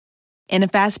In a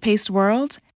fast-paced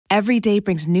world, every day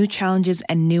brings new challenges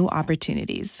and new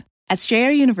opportunities. At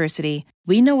Strayer University,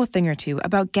 we know a thing or two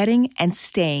about getting and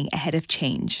staying ahead of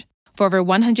change. For over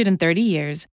 130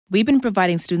 years, we've been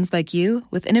providing students like you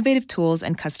with innovative tools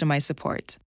and customized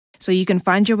support, so you can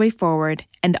find your way forward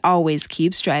and always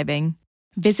keep striving.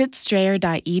 Visit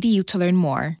strayer.edu to learn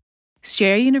more.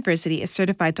 Strayer University is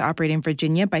certified to operate in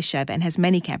Virginia by Chev and has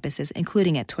many campuses,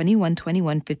 including at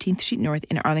 2121 15th Street North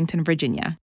in Arlington,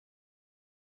 Virginia.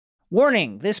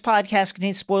 Warning, this podcast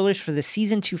contains spoilers for the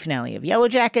Season 2 finale of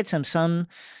Yellowjackets and some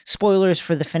spoilers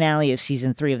for the finale of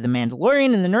Season 3 of The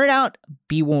Mandalorian and the Nerd Out.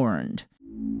 Be warned.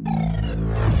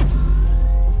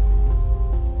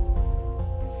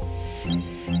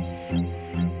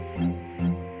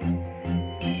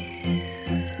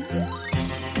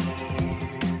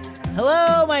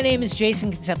 Hello, my name is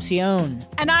Jason Concepcion.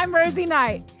 And I'm Rosie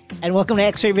Knight. And welcome to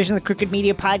X-Ray Vision, the Crooked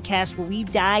Media Podcast, where we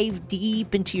dive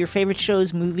deep into your favorite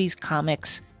shows, movies,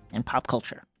 comics, and pop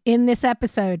culture. In this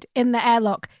episode, in the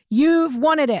airlock, you've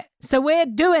wanted it, so we're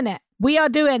doing it. We are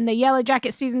doing the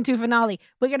Yellowjackets Season 2 finale.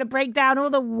 We're going to break down all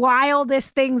the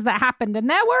wildest things that happened, and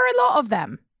there were a lot of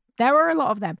them.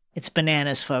 It's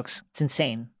bananas, folks. It's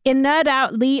insane. In Nerd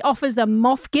Out, Lee offers a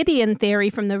Moff Gideon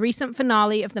theory from the recent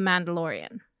finale of The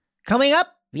Mandalorian. Coming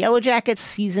up, Yellowjackets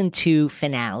Season 2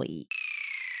 finale.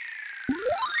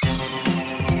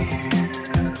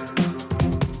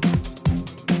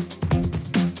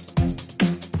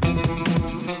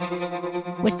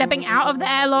 We're stepping out of the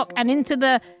airlock and into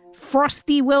the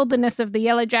frosty wilderness of the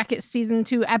Yellowjackets Season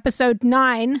 2, Episode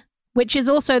 9, which is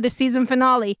also the season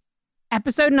finale.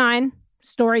 Episode 9,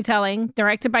 storytelling,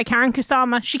 directed by Karen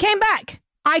Kusama. She came back.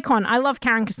 Icon. I love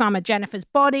Karen Kusama. Jennifer's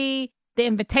Body, The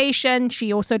Invitation.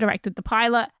 She also directed the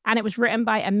pilot, and it was written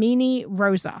by Amini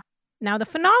Rosa. Now, the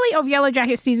finale of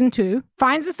Yellowjackets Season 2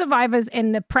 finds the survivors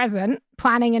in the present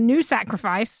planning a new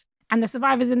sacrifice, and the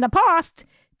survivors in the past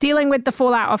dealing with the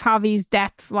fallout of Harvey's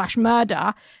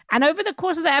death/murder. And over the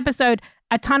course of the episode,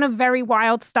 a ton of very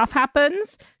wild stuff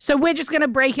happens. So we're just going to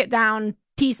break it down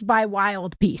piece by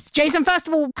wild piece. Jason, first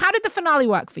of all, how did the finale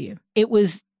work for you? It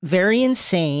was very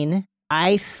insane.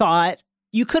 I thought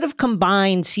you could have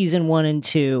combined season 1 and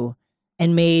 2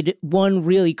 and made one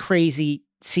really crazy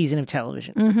season of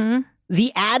television. Mm-hmm.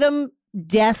 The Adam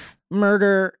death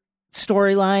murder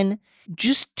storyline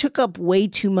just took up way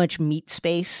too much meat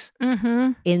space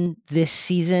in this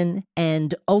season.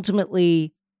 And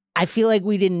ultimately, I feel like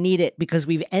we didn't need it because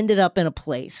we've ended up in a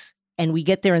place, and we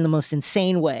get there in the most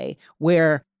insane way,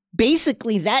 where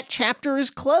basically that chapter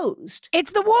is closed.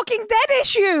 It's the Walking Dead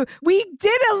issue. We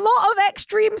did a lot of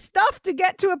extreme stuff to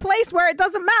get to a place where it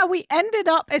doesn't matter. We ended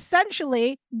up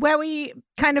essentially where we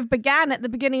kind of began at the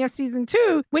beginning of season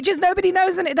 2, which is nobody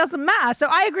knows and it doesn't matter. So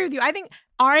I agree with you. I think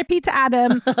R.I.P. to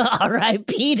Adam.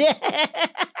 R.I.P. to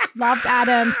Loved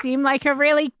Adam. Seemed like a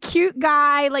really cute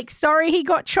guy. Like, sorry he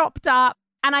got chopped up.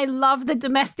 And I love the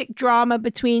domestic drama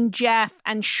between Jeff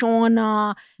and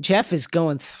Shauna. Jeff is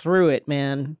going through it,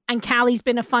 man. And Callie's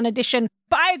been a fun addition.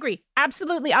 But I agree.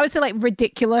 Absolutely. I would say like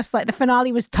ridiculous. Like the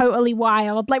finale was totally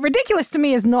wild. Like ridiculous to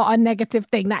me is not a negative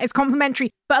thing. That is complimentary.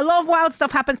 But a lot of wild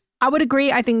stuff happens. I would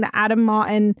agree. I think the Adam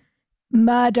Martin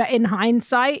murder in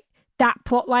hindsight, that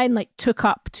plotline like took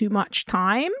up too much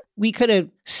time. We could have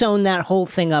sewn that whole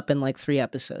thing up in like 3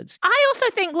 episodes. I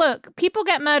also think, look, people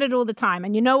get murdered all the time.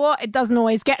 And you know what? It doesn't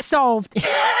always get solved.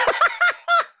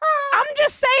 I'm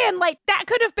just saying, like, that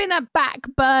could have been a back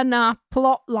burner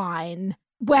plot line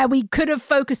where we could have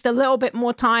focused a little bit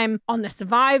more time on the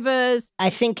survivors.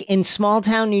 I think in small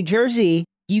town New Jersey,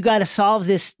 you got to solve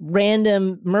this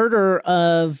random murder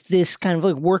of this kind of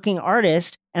like working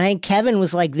artist. And I think Kevin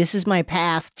was like, this is my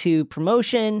path to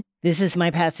promotion. This is my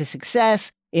path to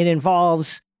success. It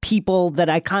involves people that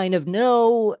I kind of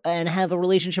know and have a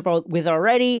relationship with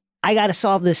already. I got to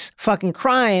solve this fucking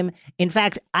crime. In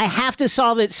fact, I have to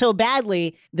solve it so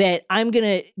badly that I'm going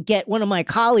to get one of my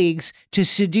colleagues to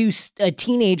seduce a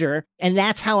teenager, and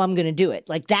that's how I'm going to do it.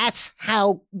 Like, that's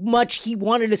how much he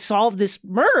wanted to solve this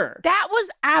murder. That was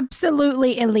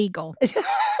absolutely illegal.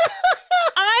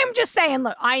 I'm just saying,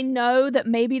 look, I know that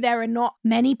maybe there are not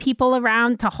many people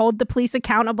around to hold the police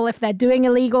accountable if they're doing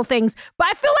illegal things, but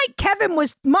I feel like Kevin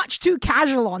was much too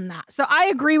casual on that. So I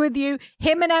agree with you.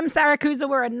 Him and M. Saracusa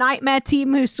were a nightmare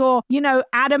team who saw,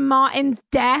 Adam Martin's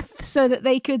death so that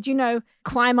they could,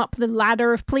 climb up the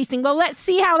ladder of policing. Well, let's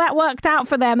see how that worked out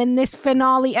for them in this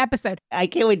finale episode. I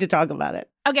can't wait to talk about it.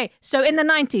 Okay, so in the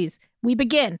 90s, we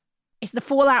begin. It's the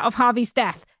fallout of Harvey's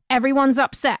death. Everyone's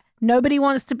upset. Nobody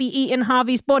wants to be eating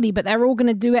Harvey's body, but they're all going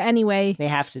to do it anyway. They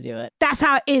have to do it. That's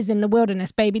how it is in the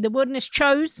wilderness, baby. The wilderness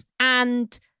chose,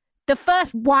 and the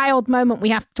first wild moment we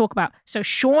have to talk about. So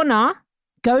Shauna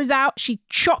goes out, she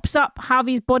chops up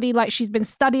Harvey's body like she's been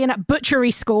studying at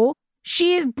butchery school.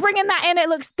 She is bringing that in. It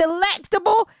looks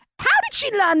delectable. How did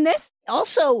she learn this?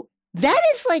 Also, that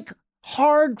is like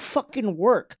hard fucking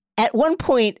work. At one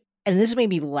point, and this made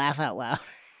me laugh out loud,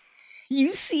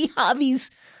 you see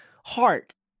Javi's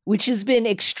heart, which has been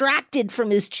extracted from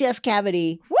his chest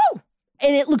cavity. Woo!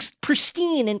 And it looks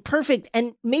pristine and perfect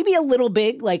and maybe a little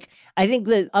big. Like, I think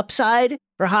the upside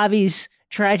for Javi's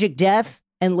tragic death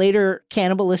and later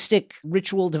cannibalistic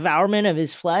ritual devourment of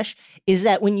his flesh is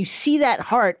that when you see that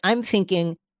heart, I'm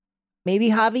thinking maybe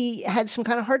Javi had some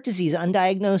kind of heart disease,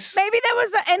 undiagnosed. Maybe there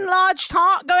was an enlarged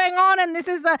heart going on and this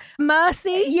is a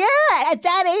mercy. Yeah, at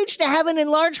that age to have an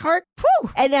enlarged heart. Whew.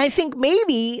 And I think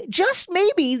maybe, just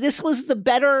maybe, this was the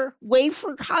better way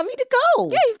for Javi to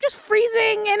go. Yeah, he's just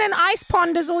freezing in an ice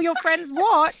pond as all your friends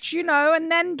watch,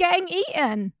 and then getting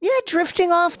eaten. Yeah,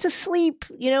 drifting off to sleep,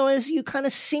 as you kind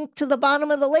of sink to the bottom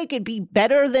of the lake. It'd be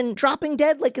better than dropping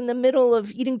dead like in the middle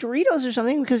of eating Doritos or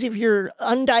something because of your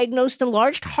undiagnosed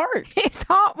enlarged heart. His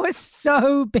heart was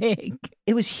so big.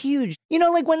 It was huge.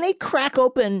 Like when they crack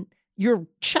open your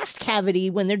chest cavity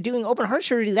when they're doing open heart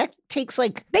surgery, that takes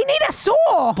like... They need a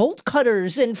saw! Bolt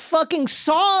cutters and fucking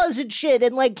saws and shit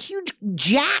and like huge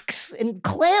jacks and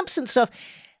clamps and stuff.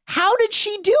 How did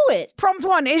she do it? Prompt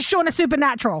 1, is Shauna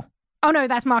supernatural? Oh no,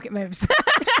 that's market moves.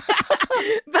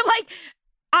 But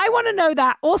I want to know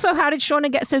that. Also, how did Shauna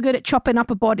get so good at chopping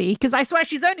up a body? Because I swear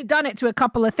she's only done it to a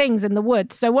couple of things in the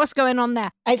woods. So what's going on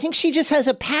there? I think she just has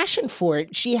a passion for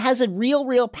it. She has a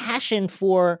real passion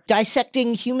for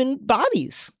dissecting human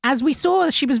bodies. As we saw,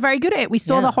 she was very good at it. We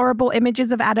saw the horrible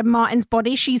images of Adam Martin's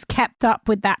body. She's kept up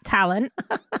with that talent.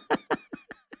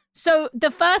 So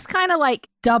the first kind of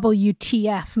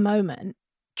WTF moment,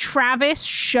 Travis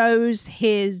shows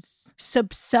his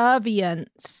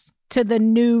subservience to the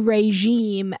new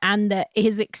regime and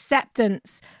his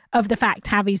acceptance of the fact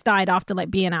Javi's died after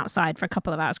being outside for a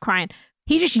couple of hours crying.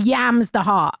 He just yams the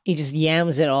heart. He just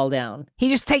yams it all down. He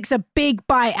just takes a big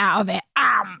bite out of it.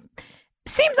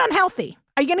 Seems unhealthy.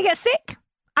 Are you going to get sick?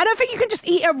 I don't think you can just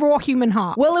eat a raw human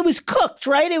heart. Well, it was cooked,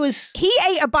 right? He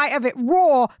ate a bite of it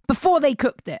raw before they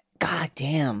cooked it. God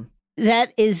damn.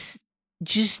 That is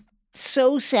just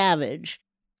so savage.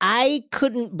 I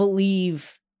couldn't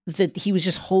believe that he was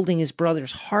just holding his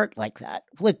brother's heart like that.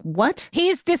 What?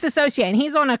 He's disassociating.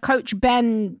 He's on a Coach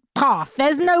Ben path.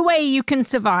 There's no way you can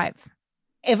survive.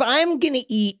 If I'm going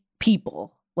to eat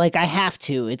people, I have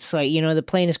to, it's the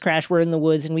plane has crashed, we're in the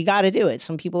woods, and we got to do it.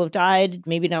 Some people have died,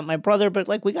 maybe not my brother, but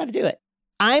we got to do it.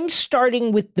 I'm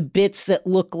starting with the bits that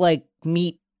look like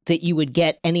meat that you would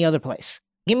get any other place.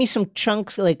 Give me some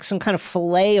chunks, some kind of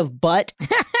fillet of butt.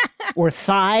 Or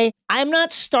thigh. I'm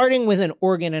not starting with an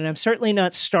organ, and I'm certainly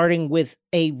not starting with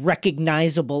a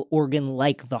recognizable organ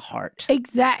like the heart.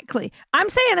 Exactly. I'm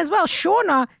saying as well,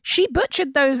 Shauna, she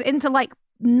butchered those into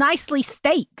nicely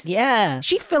steaks. Yeah.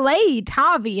 She filleted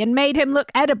Harvey and made him look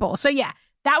edible. So yeah,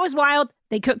 that was wild.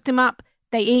 They cooked him up.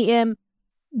 They ate him.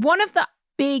 One of the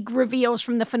big reveals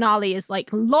from the finale is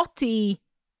Lottie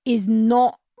is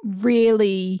not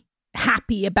really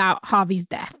happy about Harvey's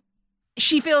death.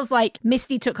 She feels like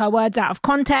Misty took her words out of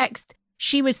context.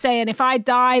 She was saying, if I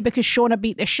die because Shauna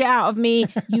beat the shit out of me,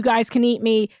 you guys can eat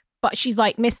me. But she's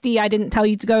like, Misty, I didn't tell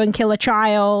you to go and kill a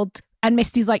child. And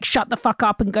Misty's like, shut the fuck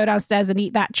up and go downstairs and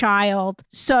eat that child.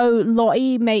 So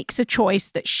Lottie makes a choice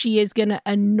that she is going to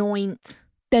anoint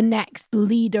the next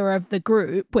leader of the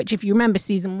group, which if you remember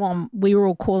season 1, we were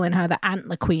all calling her the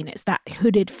Antler Queen. It's that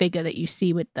hooded figure that you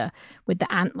see with the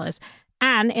antlers.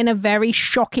 And in a very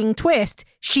shocking twist,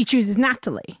 she chooses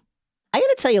Natalie. I got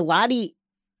to tell you, Lottie,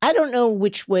 I don't know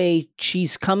which way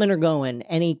she's coming or going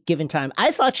any given time.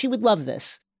 I thought she would love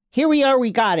this. Here we are.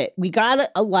 We got it. We got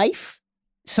a life.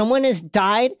 Someone has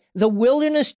died. The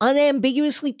wilderness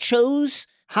unambiguously chose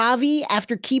Javi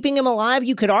after keeping him alive.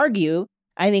 You could argue,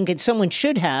 I think, and someone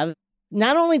should have.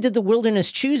 Not only did the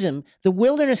wilderness choose him, the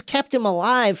wilderness kept him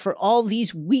alive for all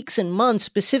these weeks and months,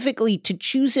 specifically to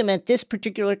choose him at this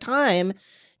particular time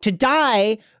to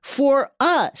die for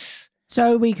us.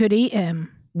 So we could eat him.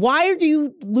 Why are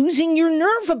you losing your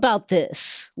nerve about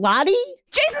this, Lottie?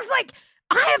 Jason's like,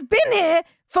 I have been here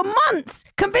for months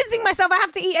convincing myself I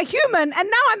have to eat a human, and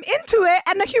now I'm into it,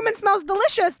 and the human smells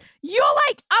delicious. You're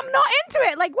like, I'm not into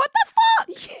it. What the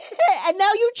fuck? Yeah, and now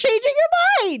you're changing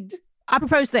your mind. I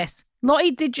propose this.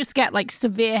 Lottie did just get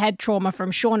severe head trauma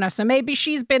from Shauna, so maybe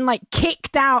she's been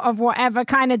kicked out of whatever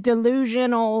kind of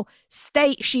delusional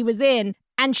state she was in,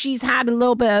 and she's had a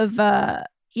little bit of, a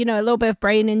little bit of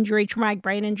brain injury, traumatic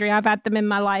brain injury. I've had them in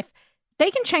my life.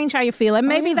 they can change how you feel. And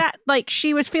maybe that, like,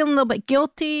 she was feeling a little bit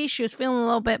guilty. She was feeling a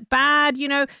little bit bad. You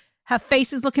know, her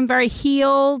face is looking very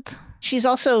healed. She's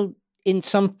also in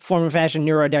some form or fashion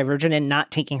neurodivergent and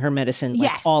not taking her medicine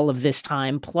all of this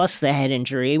time, plus the head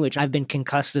injury, which I've been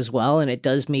concussed as well. And it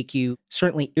does make you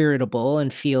certainly irritable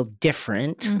and feel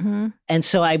different. Mm-hmm. And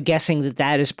so I'm guessing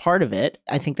that is part of it.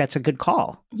 I think that's a good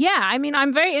call. Yeah, I mean,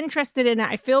 I'm very interested in it.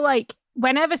 I feel like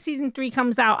whenever season 3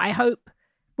 comes out, I hope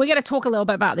we're going to talk a little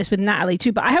bit about this with Natalie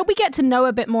too, but I hope we get to know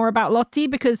a bit more about Lottie,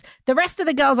 because the rest of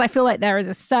the girls, I feel like there is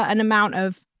a certain amount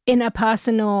of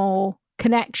interpersonal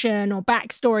connection or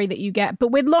backstory that you get. But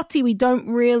with Lottie, we don't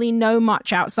really know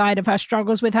much outside of her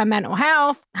struggles with her mental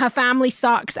health. Her family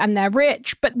sucks and they're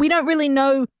rich, but we don't really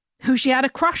know who she had a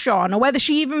crush on or whether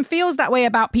she even feels that way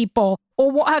about people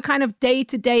or what her kind of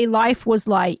day-to-day life was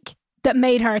like that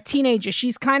made her a teenager.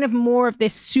 She's kind of more of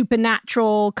this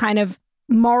supernatural kind of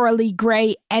morally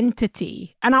gray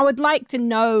entity. And I would like to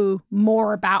know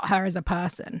more about her as a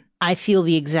person. I feel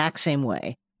the exact same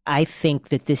way. I think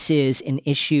that this is an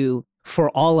issue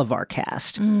for all of our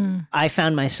cast. I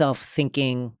found myself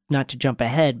thinking, not to jump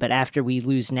ahead, but after we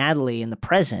lose Natalie in the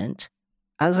present,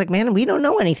 I was like, man, we don't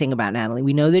know anything about Natalie.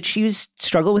 We know that she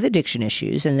struggled with addiction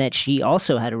issues and that she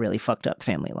also had a really fucked up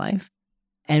family life.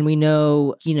 And we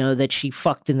know, that she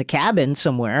fucked in the cabin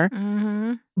somewhere.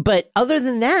 Mm-hmm. But other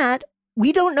than that,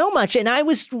 we don't know much. And I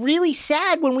was really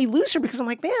sad when we lose her because I'm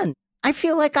like, man, I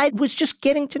feel like I was just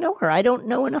getting to know her. I don't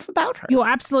know enough about her. You're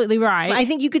absolutely right. I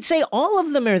think you could say all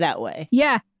of them are that way.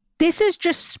 Yeah. This has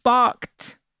just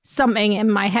sparked something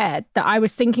in my head that I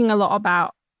was thinking a lot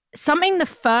about. Something the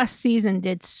first season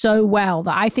did so well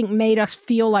that I think made us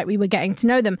feel like we were getting to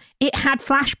know them. It had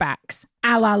flashbacks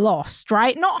a la Lost,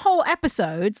 right? Not whole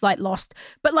episodes like Lost,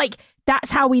 but like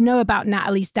that's how we know about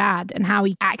Natalie's dad and how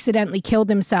he accidentally killed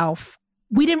himself.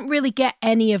 We didn't really get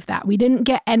any of that. We didn't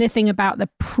get anything about the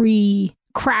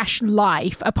pre-crash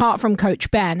life apart from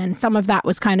Coach Ben. And some of that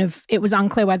was it was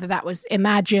unclear whether that was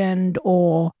imagined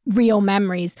or real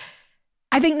memories.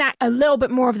 I think that a little bit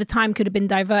more of the time could have been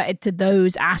diverted to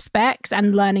those aspects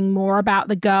and learning more about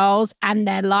the girls and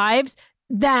their lives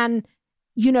than,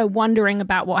 wondering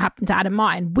about what happened to Adam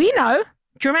Martin. We know,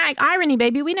 dramatic irony,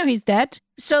 baby, we know he's dead.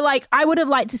 So I would have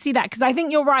liked to see that because I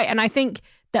think you're right. And I think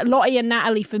that Lottie and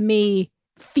Natalie, for me,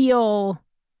 feel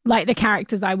like the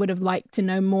characters I would have liked to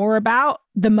know more about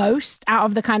the most out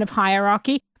of the kind of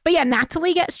hierarchy. But yeah,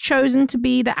 Natalie gets chosen to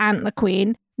be the Antler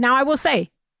Queen. Now, I will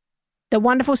say, the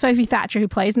wonderful Sophie Thatcher, who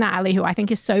plays Natalie, who I think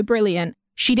is so brilliant,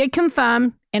 she did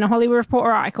confirm in a Hollywood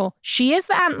Reporter article, she is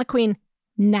the Antler Queen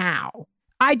now.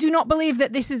 I do not believe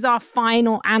that this is our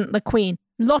final Antler Queen.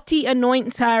 Lottie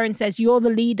anoints her and says, you're the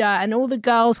leader, and all the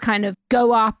girls kind of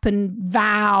go up and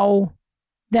vow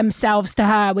themselves to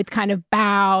her with kind of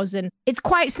bows, and it's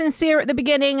quite sincere at the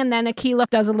beginning, and then Akilah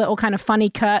does a little kind of funny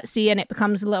curtsy and it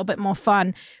becomes a little bit more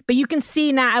fun. But you can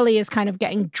see Natalie is kind of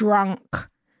getting drunk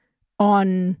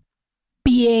on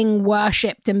being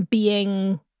worshipped and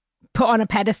being put on a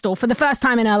pedestal for the first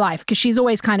time in her life, because she's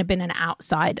always kind of been an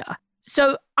outsider.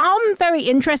 So I'm very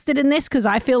interested in this because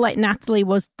I feel like Natalie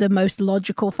was the most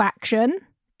logical faction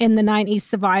in the 90s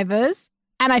survivors.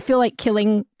 And I feel like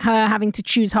killing her, having to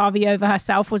choose Harvey over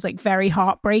herself was very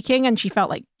heartbreaking. And she felt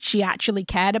like she actually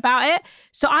cared about it.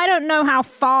 So I don't know how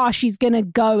far she's going to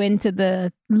go into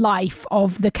the life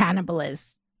of the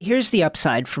cannibalist. Here's the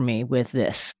upside for me with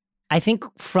this. I think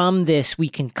from this, we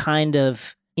can kind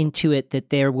of intuit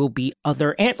that there will be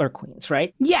other Antler Queens,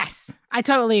 right? Yes, I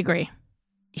totally agree.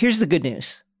 Here's the good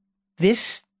news.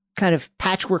 This kind of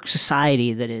patchwork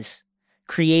society that has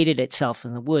created itself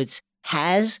in the woods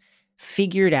has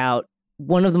figured out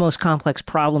one of the most complex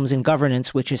problems in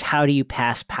governance, which is how do you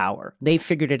pass power? They've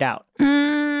figured it out.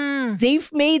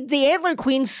 They've made the Antler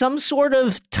Queen some sort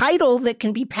of title that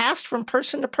can be passed from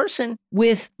person to person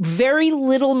with very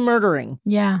little murdering.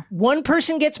 Yeah. One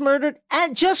person gets murdered,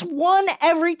 and just one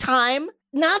every time.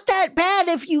 Not that bad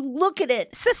if you look at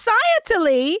it.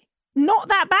 Societally, not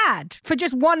that bad for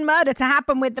just one murder to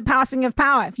happen with the passing of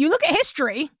power. If you look at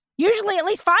history, usually at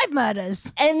least 5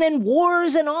 murders. And then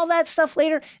wars and all that stuff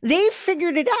later. They've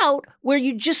figured it out where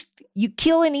you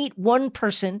kill and eat one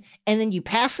person and then you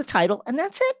pass the title and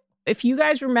that's it. If you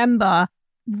guys remember,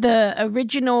 the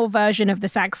original version of the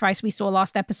sacrifice we saw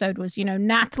last episode was,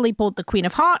 Natalie pulled the Queen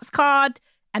of Hearts card,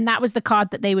 and that was the card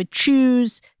that they would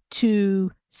choose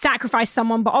to sacrifice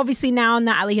someone. But obviously now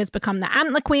Natalie has become the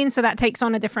Antler Queen, so that takes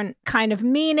on a different kind of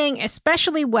meaning,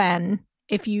 especially when,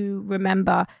 if you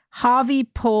remember, Harvey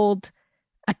pulled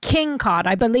a king card.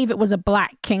 I believe it was a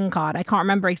black king card. I can't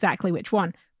remember exactly which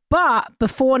one. But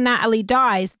before Natalie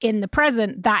dies in the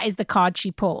present, that is the card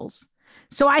she pulls.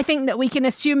 So I think that we can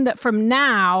assume that from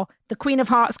now, the Queen of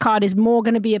Hearts card is more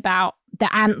going to be about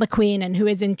the Antler Queen and who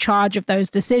is in charge of those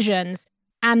decisions.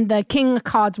 And the King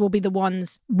cards will be the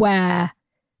ones where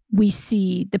we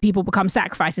see the people become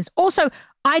sacrifices. Also,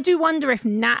 I do wonder if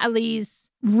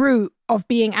Natalie's route of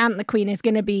being Antler Queen is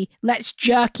going to be, let's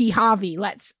jerky Harvey.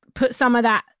 Let's put some of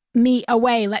that meat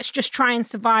away. Let's just try and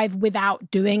survive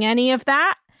without doing any of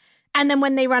that. And then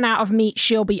when they run out of meat,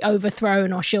 she'll be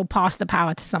overthrown or she'll pass the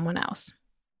power to someone else.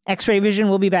 X-Ray Vision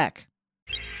will be back.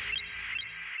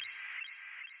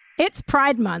 It's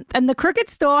Pride Month, and the Crooked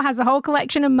Store has a whole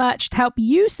collection of merch to help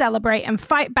you celebrate and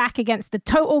fight back against the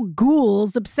total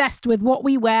ghouls obsessed with what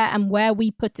we wear and where we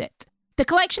put it. The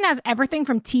collection has everything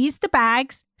from tees to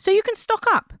bags, so you can stock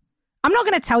up. I'm not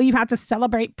going to tell you how to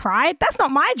celebrate Pride. That's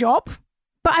not my job.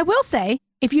 But I will say,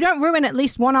 if you don't ruin at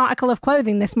least one article of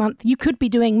clothing this month, you could be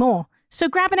doing more. So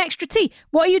grab an extra tee.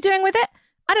 What are you doing with it?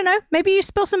 I don't know. Maybe you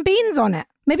spill some beans on it.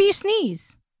 Maybe you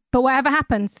sneeze. But whatever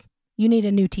happens, you need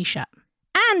a new t-shirt.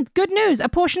 And good news, a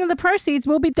portion of the proceeds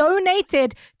will be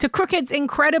donated to Crooked's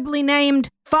incredibly named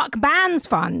Fuck Bans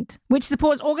Fund, which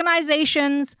supports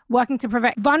organizations working to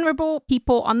protect vulnerable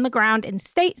people on the ground in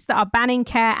states that are banning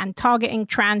care and targeting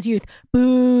trans youth.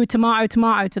 Boo, tomato,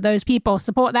 tomato to those people.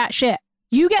 Support that shit.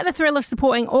 You get the thrill of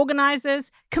supporting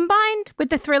organizers combined with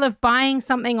the thrill of buying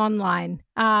something online.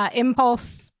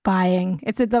 Impulse buying.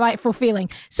 It's a delightful feeling.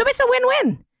 So it's a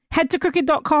win-win. Head to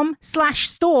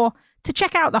crooked.com/store to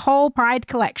check out the whole Pride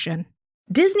collection.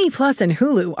 Disney Plus and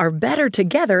Hulu are better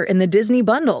together in the Disney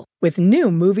Bundle with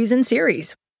new movies and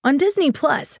series. On Disney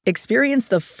Plus, experience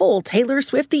the full Taylor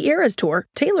Swift The Eras Tour,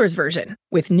 Taylor's version,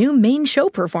 with new main show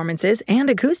performances and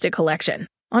acoustic collection.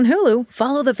 On Hulu,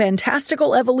 follow the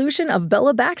fantastical evolution of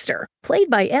Bella Baxter, played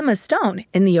by Emma Stone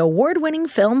in the award-winning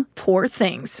film Poor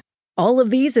Things. All of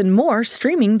these and more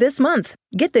streaming this month.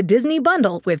 Get the Disney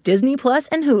Bundle with Disney Plus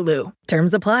and Hulu.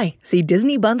 Terms apply. See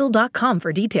DisneyBundle.com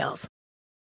for details.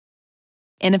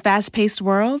 In a fast-paced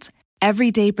world, every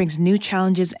day brings new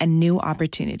challenges and new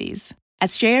opportunities. At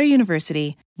Strayer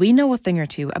University, we know a thing or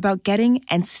two about getting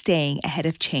and staying ahead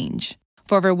of change.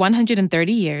 For over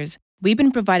 130 years, we've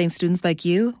been providing students like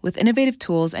you with innovative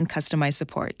tools and customized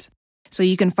support, so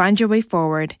you can find your way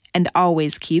forward and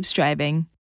always keep striving.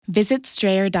 Visit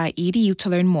strayer.edu to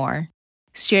learn more.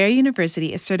 Strayer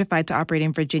University is certified to operate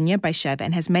in Virginia by Chev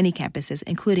and has many campuses,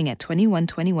 including at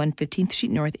 2121 15th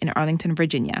Street North in Arlington,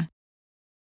 Virginia.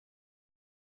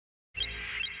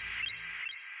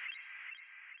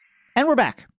 And we're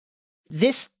back.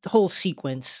 This whole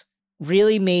sequence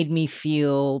really made me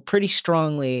feel pretty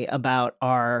strongly about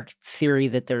our theory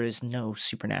that there is no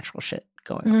supernatural shit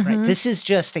going on, right? This is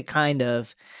just a kind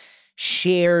of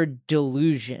shared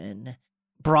delusion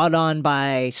brought on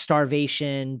by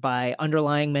starvation, by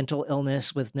underlying mental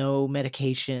illness with no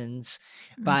medications,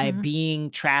 by being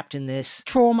trapped in this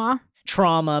trauma,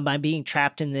 by being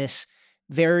trapped in this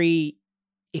very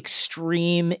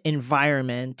extreme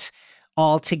environment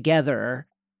altogether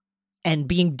and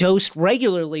being dosed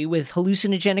regularly with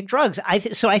hallucinogenic drugs.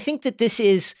 So I think that this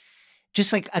is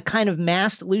just like a kind of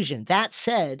mass delusion. That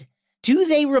said, do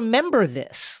they remember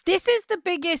this? This is the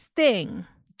biggest thing.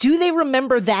 Do they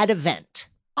remember that event?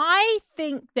 I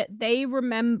think that they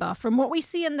remember, from what we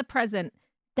see in the present,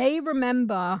 they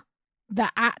remember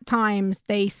that at times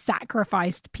they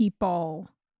sacrificed people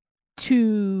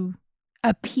to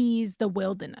appease the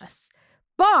wilderness.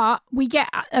 But we get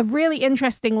a really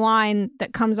interesting line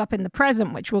that comes up in the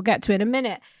present, which we'll get to in a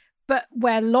minute, but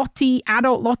where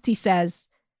adult Lottie says,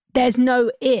 there's no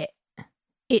it,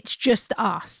 it's just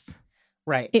us.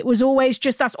 Right. It was always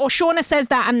just us. Or Shauna says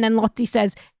that, and then Lottie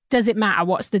says, does it matter?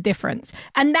 What's the difference?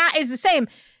 And that is the same.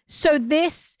 So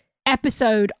this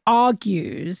episode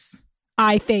argues,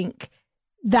 I think,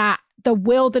 that the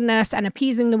wilderness and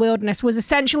appeasing the wilderness was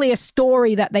essentially a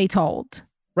story that they told.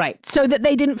 Right. So that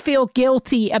they didn't feel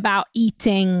guilty about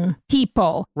eating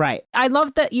people. Right. I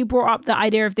love that you brought up the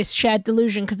idea of this shared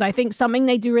delusion, because I think something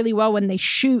they do really well when they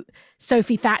shoot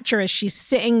Sophie Thatcher as she's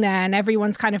sitting there and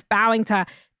everyone's kind of bowing to her,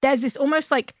 there's this almost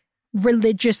like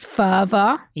religious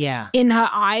fervor in her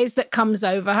eyes that comes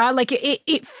over her. Like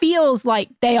it feels like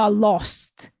they are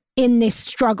lost in this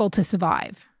struggle to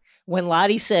survive. When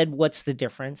Lottie said, what's the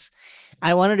difference?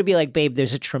 I wanted to be like, babe,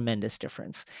 there's a tremendous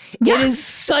difference. Yeah. It is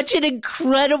such an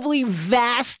incredibly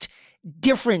vast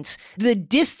difference. The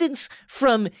distance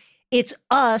from it's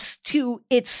us to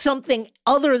it's something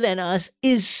other than us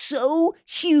is so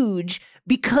huge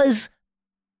because,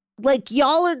 like,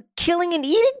 y'all are killing and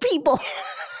eating people.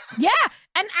 Yeah,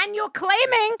 and you're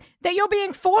claiming that you're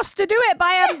being forced to do it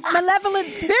by a malevolent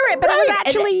spirit, but it was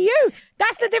actually you.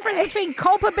 That's the difference between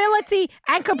culpability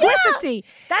and complicity.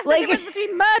 Yeah. That's the difference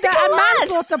between murder and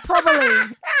manslaughter,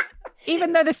 probably.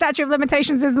 Even though the statute of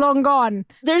limitations is long gone.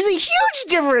 There's a huge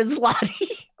difference, Lottie.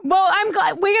 Well, I'm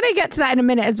glad we're going to get to that in a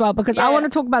minute as well, because I want to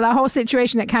talk about that whole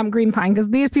situation at Camp Green Pine, because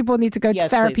these people need to go to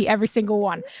therapy, every single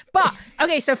one. But,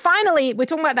 okay, so finally, we're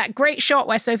talking about that great shot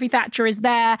where Sophie Thatcher is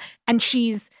there and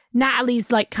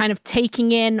Natalie's like kind of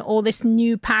taking in all this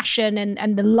new passion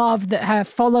and the love that her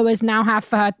followers now have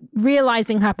for her,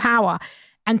 realizing her power.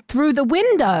 And through the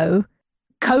window,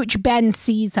 Coach Ben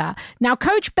sees her. Now,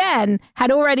 Coach Ben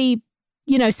had already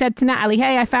said to Natalie,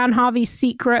 hey, I found Harvey's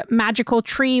secret magical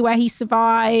tree where he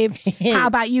survived. How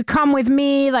about you come with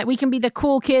me? Like, we can be the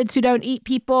cool kids who don't eat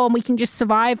people and we can just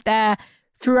survive there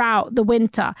throughout the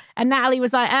winter. And Natalie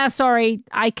was like, sorry,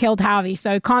 I killed Harvey,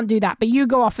 so can't do that, but you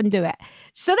go off and do it.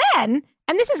 So then,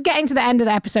 and this is getting to the end of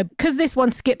the episode, because this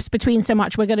one skips between so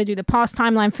much, we're going to do the past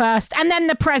timeline first and then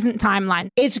the present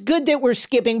timeline. It's good that we're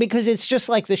skipping because it's just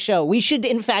like the show. We should,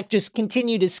 in fact, just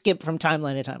continue to skip from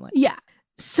timeline to timeline. Yeah.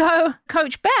 So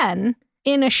Coach Ben,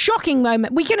 in a shocking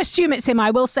moment, we can assume it's him.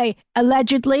 I will say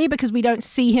allegedly because we don't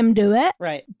see him do it.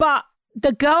 Right. But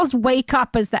the girls wake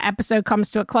up as the episode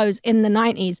comes to a close in the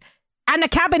 90s and the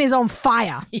cabin is on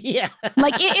fire. Yeah.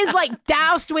 Like it is like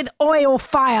doused with oil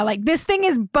fire. Like this thing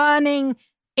is burning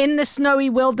in the snowy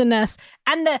wilderness.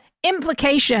 And the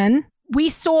implication, we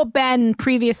saw Ben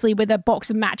previously with a box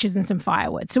of matches and some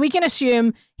firewood. So we can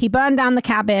assume he burned down the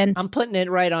cabin. I'm putting it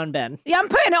right on Ben. Yeah, I'm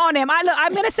putting it on him.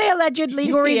 I'm going to say alleged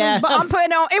legal reasons, but I'm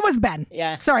putting it on. It was Ben.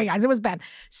 Yeah. Sorry, guys. It was Ben.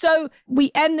 So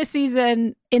we end the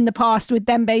season in the past with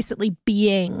them basically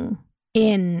being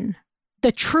in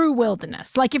the true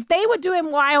wilderness. Like if they were doing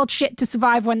wild shit to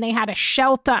survive when they had a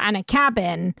shelter and a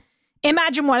cabin,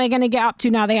 imagine what they're going to get up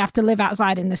to now they have to live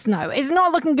outside in the snow. It's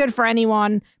not looking good for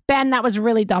anyone. Ben, that was a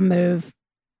really dumb move.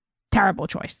 Terrible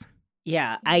choice.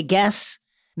 Yeah, I guess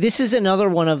this is another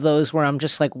one of those where I'm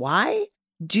just like, why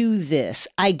do this?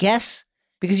 I guess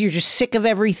because you're just sick of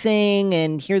everything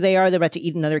and here they are, they're about to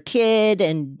eat another kid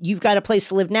and you've got a place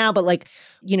to live now, but like,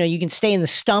 you can stay in the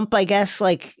stump, I guess,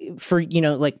 like for,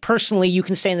 like personally, you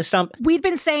can stay in the stump. We'd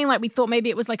been saying like, we thought maybe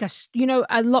it was like a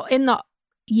lot in the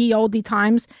ye olde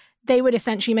times, they would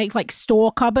essentially make like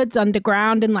store cupboards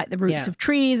underground in like the roots of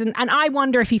trees. And I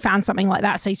wonder if he found something like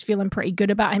that. So he's feeling pretty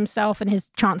good about himself and his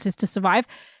chances to survive.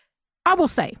 I will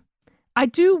say, I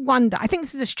do wonder, I think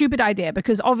this is a stupid idea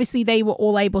because obviously they were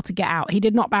all able to get out. He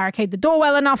did not barricade the door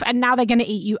well enough and now they're going to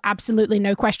eat you. Absolutely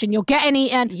no question. You're getting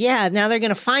eaten. Yeah, now they're going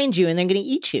to find you and they're going to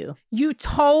eat you. You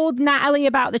told Natalie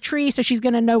about the tree, so she's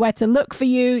going to know where to look for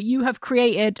you. You have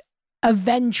created a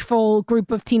vengeful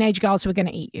group of teenage girls who are going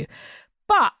to eat you.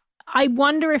 But I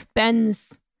wonder if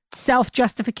Ben's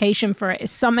self-justification for it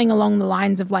is something along the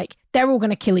lines of like, they're all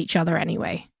going to kill each other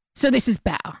anyway. So this is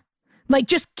better. Like,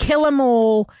 just kill them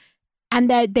all and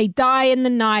they die in the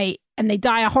night and they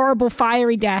die a horrible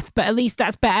fiery death. But at least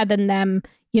that's better than them,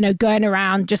 going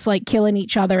around just like killing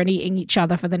each other and eating each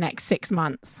other for the next 6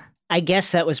 months. I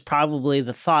guess that was probably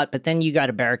the thought, but then you got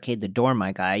to barricade the door,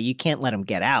 my guy. You can't let them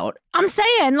get out. I'm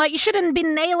saying, like, you shouldn't be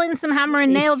nailing some hammer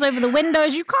and nails over the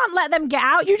windows. You can't let them get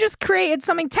out. You just created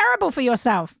something terrible for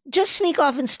yourself. Just sneak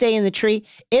off and stay in the tree.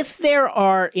 If there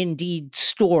are indeed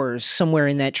stores somewhere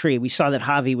in that tree, we saw that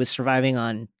Javi was surviving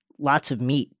on lots of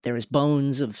meat. There was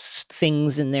bones of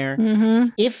things in there. Mm-hmm.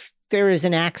 If there is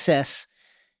an access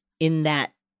in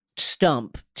that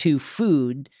stump to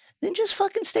food, then just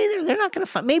fucking stay there. They're not going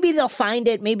to find. Maybe they'll find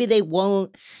it. Maybe they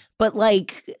won't. But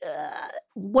like,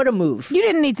 what a move. You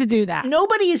didn't need to do that.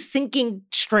 Nobody is thinking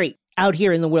straight out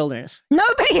here in the wilderness.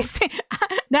 Nobody is.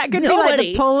 That could be like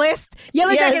the pull list.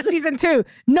 Yellowjackets season 2.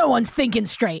 No one's thinking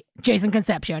straight. Jason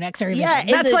Concepcion, X-Ray. Yeah,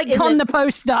 that's like on the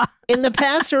poster. In the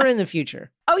past or in the future?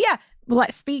 Oh, yeah. Well,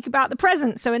 let's speak about the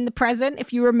present. So in the present,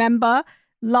 if you remember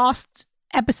last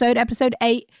episode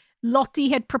 8, Lottie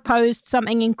had proposed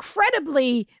something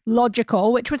incredibly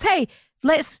logical, which was, hey,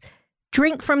 let's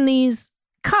drink from these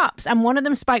cups. And one of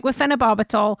them spiked with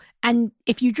phenobarbital. And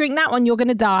if you drink that one, you're going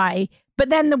to die. But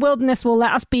then the wilderness will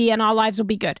let us be and our lives will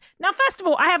be good. Now, first of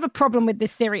all, I have a problem with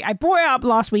this theory. I brought it up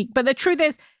last week, but the truth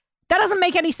is, that doesn't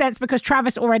make any sense because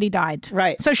Travis already died.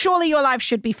 Right. So surely your life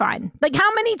should be fine. Like,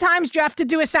 how many times do you have to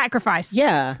do a sacrifice?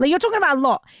 Yeah. Like, you're talking about a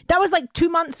lot. That was like 2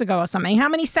 months ago or something. How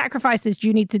many sacrifices do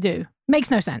you need to do? Makes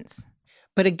no sense.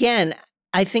 But again,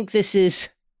 I think this is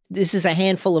a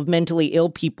handful of mentally ill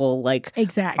people, like,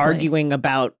 arguing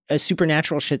about a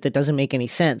supernatural shit that doesn't make any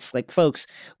sense. Like, folks,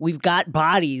 we've got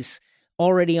bodies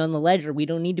already on the ledger. We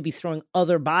don't need to be throwing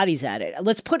other bodies at it.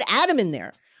 Let's put Adam in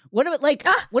there. What about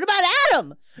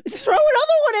Adam? Throw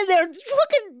another one in there.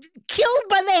 Fucking killed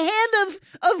by the hand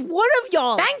of one of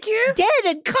y'all. Thank you. Dead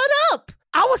and cut up.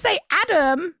 I will say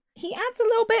Adam, he adds a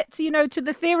little bit to, to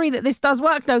the theory that this does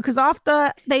work, though, because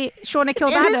after Shauna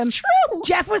killed Adam,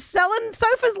 Jeff was selling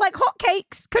sofas like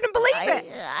hotcakes. Couldn't believe it.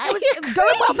 It was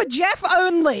going well for Jeff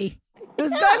only. It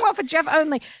was going well for Jeff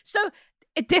only. So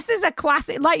this is a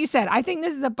classic. Like you said, I think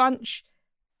this is a bunch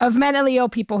of mentally ill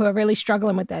people who are really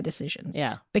struggling with their decisions.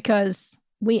 Yeah. Because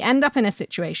we end up in a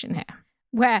situation here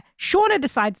where Shauna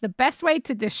decides the best way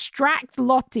to distract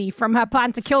Lottie from her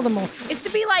plan to kill them all is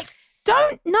to be like,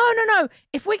 no.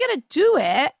 If we're going to do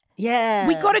it,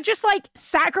 we got to just like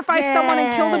sacrifice someone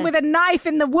and kill them with a knife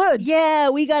in the woods. Yeah,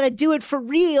 we got to do it for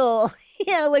real.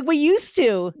 Yeah, like we used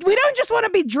to. We don't just want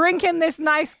to be drinking this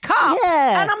nice cup.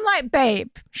 Yeah. And I'm like, babe,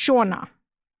 Shauna,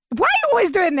 why are you always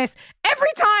doing this?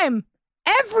 Every time.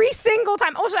 Every single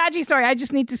time. Also, actually, sorry, I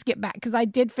just need to skip back because I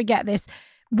did forget this.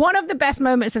 One of the best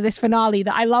moments of this finale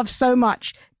that I love so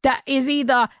much that is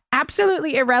either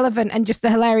absolutely irrelevant and just a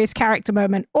hilarious character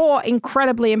moment or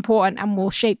incredibly important and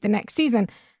will shape the next season.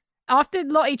 After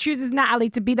Lottie chooses Natalie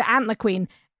to be the Antler Queen,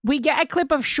 we get a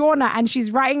clip of Shauna and she's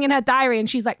writing in her diary and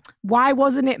she's like, why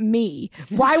wasn't it me?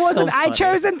 Why wasn't I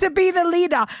chosen to be the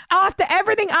leader? After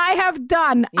everything I have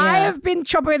done, I have been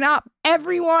chopping up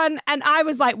everyone. And I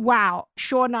was like, wow,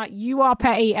 Shauna, you are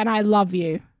petty and I love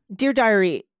you. Dear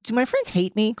Diary, do my friends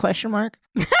hate me? ?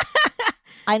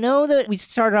 I know that we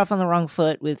started off on the wrong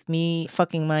foot with me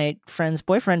fucking my friend's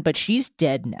boyfriend, but she's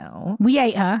dead now. We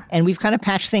ate her. And we've kind of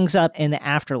patched things up in the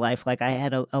afterlife. Like I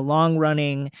had a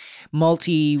long-running,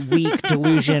 multi-week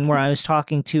delusion where I was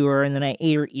talking to her and then I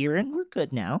ate her ear and we're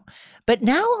good now. But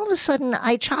now all of a sudden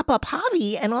I chop up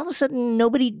Javi and all of a sudden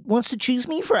nobody wants to choose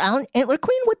me for Antler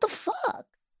Queen? What the fuck?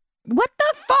 What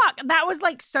the fuck? That was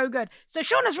like so good. So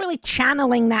Shauna's really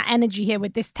channeling that energy here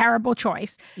with this terrible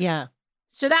choice. Yeah.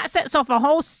 So that sets off a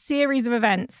whole series of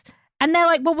events. And they're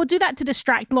like, well, we'll do that to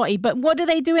distract Lottie. But what do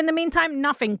they do in the meantime?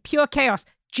 Nothing. Pure chaos.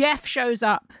 Jeff shows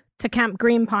up to Camp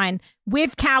Green Pine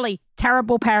with Callie.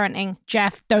 Terrible parenting.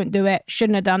 Jeff, don't do it.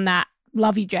 Shouldn't have done that.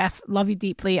 Love you, Jeff. Love you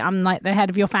deeply. I'm like the head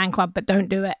of your fan club, but don't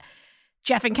do it.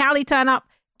 Jeff and Callie turn up.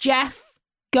 Jeff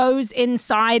goes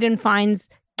inside and finds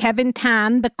Kevin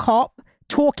Tan, the cop,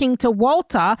 talking to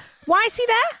Walter. Why is he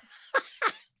there?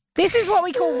 This is what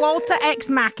we call Walter Ex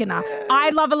Machina.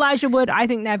 I love Elijah Wood. I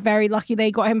think they're very lucky they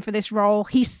got him for this role.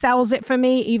 He sells it for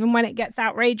me, even when it gets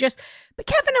outrageous. But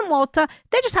Kevin and Walter,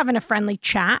 they're just having a friendly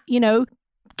chat.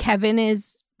 Kevin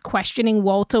is questioning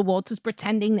Walter. Walter's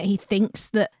pretending that he thinks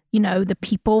that, the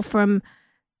people from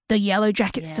the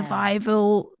Yellowjackets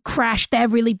survival crash. They're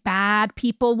really bad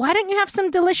people. Why don't you have some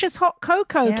delicious hot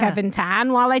cocoa, Kevin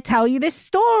Tan, while I tell you this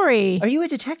story? Are you a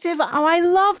detective? Oh, I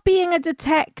love being a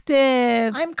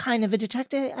detective. I'm kind of a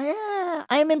detective.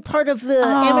 I'm in part of the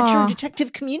amateur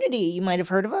detective community. You might have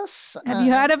heard of us. Have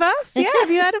you heard of us? Yeah, have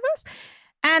you heard of us?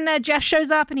 And Jeff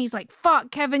shows up and he's like,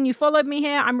 fuck, Kevin, you followed me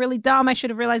here. I'm really dumb. I should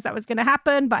have realized that was going to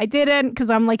happen, but I didn't because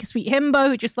I'm like a sweet himbo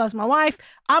who just loves my wife.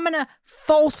 I'm going to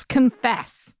false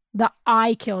confess that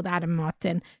I killed Adam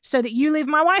Martin so that you leave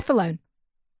my wife alone.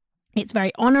 It's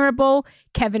very honorable.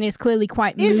 Kevin is clearly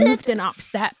quite moved and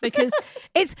upset because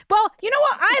well, you know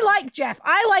what? I like Jeff.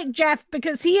 I like Jeff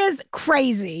because he is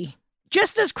crazy.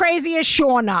 Just as crazy as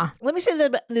Shauna. Let me say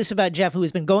this about Jeff, who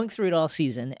has been going through it all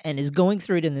season and is going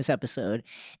through it in this episode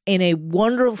in a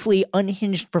wonderfully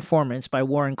unhinged performance by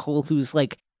Warren Cole, who's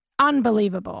like,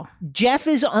 unbelievable. Jeff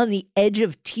is on the edge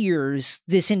of tears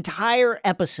this entire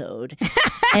episode.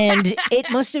 And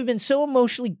it must have been so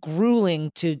emotionally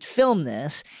grueling to film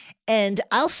this. And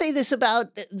I'll say this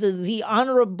about the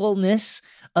honorableness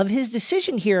of his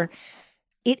decision here.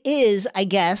 It is, I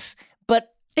guess,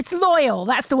 but it's loyal.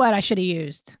 That's the word I should have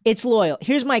used. It's loyal.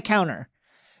 Here's my counter.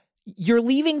 You're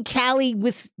leaving Callie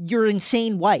with your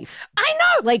insane wife. I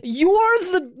know. Like, you're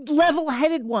the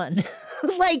level-headed one.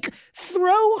 Like,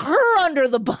 throw her under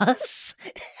the bus.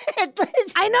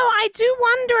 I know. I do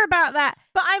wonder about that.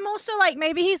 But I'm also like,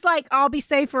 maybe he's like, I'll be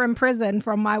safer in prison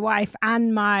from my wife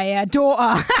and my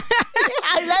daughter.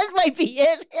 That might be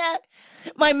it. Yeah.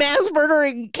 My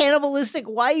mass-murdering, cannibalistic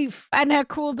wife. And her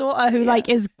cool daughter who, like,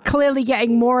 is clearly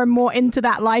getting more and more into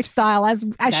that lifestyle as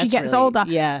she gets older.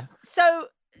 Yeah. So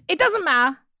it doesn't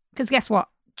matter, because guess what?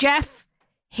 Jeff,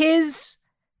 his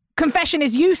confession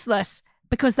is useless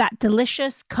because that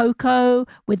delicious cocoa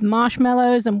with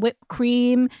marshmallows and whipped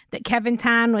cream that Kevin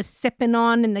Tan was sipping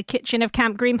on in the kitchen of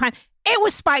Camp Green Pine, it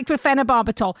was spiked with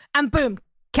phenobarbital. And boom,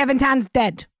 Kevin Tan's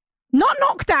dead. Not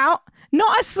knocked out,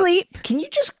 not asleep. Can you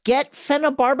just get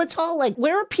phenobarbital? Like,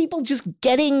 where are people just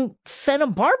getting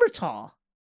phenobarbital?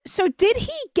 So did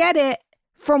he get it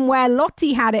from where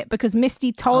Lottie had it because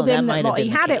Misty told him that Lottie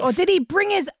had it? Or did he bring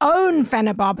his own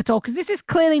phenobarbital? Because this is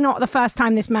clearly not the first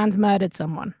time this man's murdered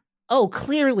someone. Oh,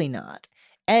 clearly not.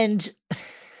 And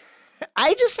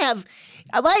I just have,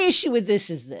 my issue with this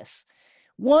is this.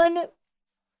 One,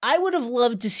 I would have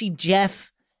loved to see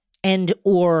Jeff and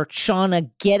or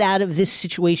Shauna get out of this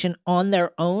situation on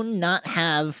their own, not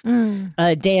have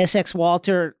Deus Ex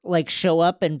Walter like show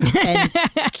up and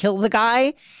kill the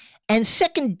guy. And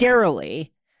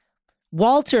secondarily,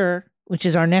 Walter, which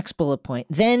is our next bullet point,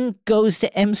 then goes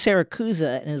to M.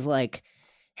 Saracusa and is like,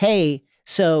 hey,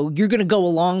 so you're going to go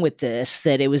along with this,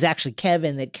 that it was actually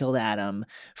Kevin that killed Adam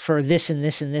for this and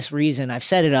this and this reason. I've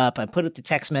set it up. I put up the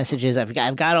text messages. I've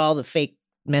got all the fake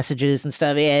messages and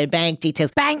stuff. Yeah, bank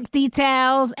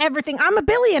details, everything. I'm a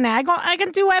billionaire. I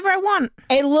can do whatever I want.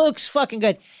 It looks fucking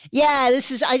good. Yeah,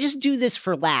 I just do this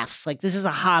for laughs. Like, this is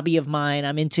a hobby of mine.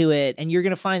 I'm into it. And you're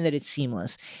going to find that it's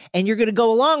seamless. And you're going to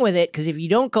go along with it, because if you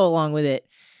don't go along with it,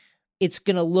 it's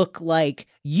going to look like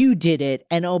you did it.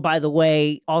 And oh, by the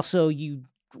way, also you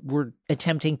were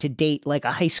attempting to date like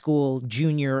a high school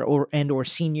junior or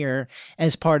senior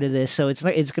as part of this. So it's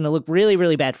going to look really,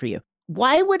 really bad for you.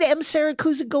 Why would M.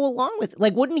 Saracusa go along with it?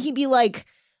 Like, wouldn't he be like,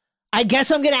 I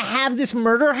guess I'm going to have this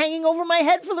murder hanging over my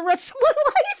head for the rest of my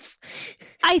life?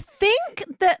 I think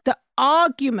that the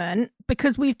argument,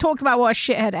 because we've talked about what a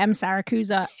shithead M.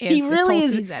 Saracusa is. He really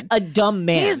is season. A dumb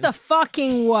man. He is the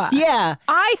fucking worst. Yeah.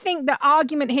 I think the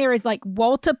argument here is like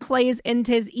Walter plays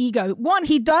into his ego. One,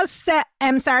 he does set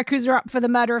M. Saracusa up for the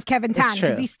murder of Kevin Tan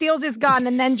because he steals his gun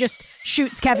and then just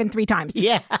shoots Kevin 3 times.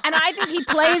 Yeah. And I think he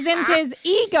plays into his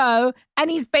ego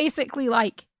and he's basically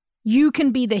like, you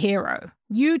can be the hero.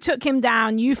 You took him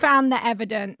down. You found the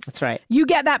evidence. That's right. You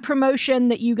get that promotion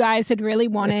that you guys had really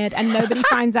wanted, and nobody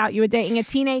finds out you were dating a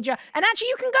teenager. And actually,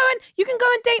 you can go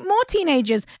and date more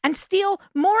teenagers and steal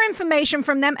more information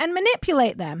from them and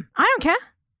manipulate them. I don't care.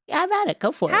 Yeah, have at it.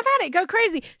 Go for it. Have at it. Go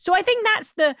crazy. So I think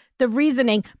that's the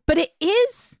reasoning, but it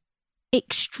is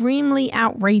extremely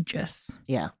outrageous.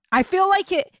 Yeah. I feel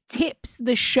like it tips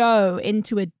the show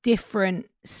into a different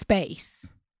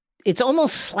space. It's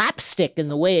almost slapstick in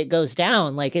the way it goes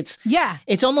down. Like it's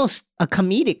almost a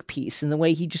comedic piece in the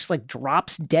way he just like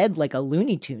drops dead like a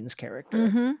Looney Tunes character.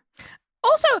 Mm-hmm.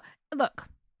 Also, look,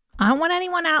 I don't want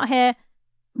anyone out here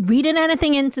reading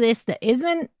anything into this that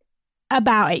isn't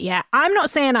about it yet. I'm not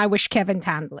saying I wish Kevin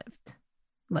Tan lived.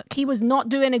 Look, he was not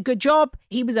doing a good job.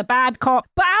 He was a bad cop.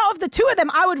 But out of the two of them,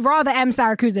 I would rather M.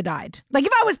 Saracusa died. Like,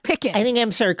 if I was picking. I think M.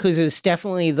 Saracusa is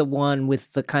definitely the one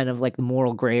with the kind of like the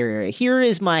moral gray area. Here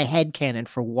is my headcanon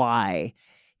for why,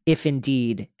 if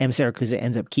indeed M. Saracusa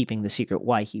ends up keeping the secret,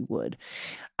 why he would.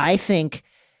 I think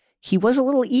he was a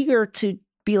little eager to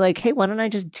be like, hey, why don't I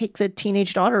just take the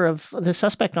teenage daughter of the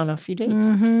suspect on a few dates?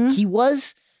 Mm-hmm. He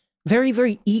was very,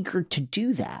 very eager to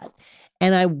do that.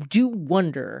 And I do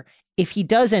wonder if he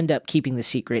does end up keeping the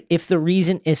secret, if the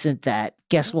reason isn't that,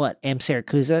 guess what? M.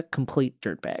 Saracusa, complete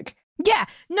dirtbag. Yeah.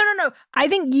 No. I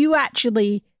think you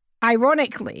actually,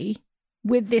 ironically,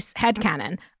 with this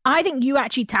headcanon, I think you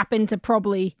actually tap into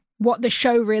probably what the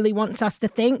show really wants us to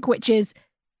think, which is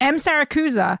M.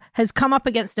 Saracusa has come up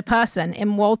against a person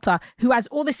in Walter who has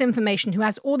all this information, who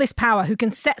has all this power, who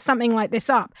can set something like this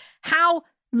up. How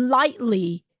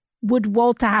lightly would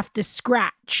Walter have to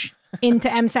scratch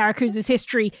into M. Saracusa's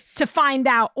history to find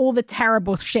out all the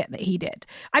terrible shit that he did?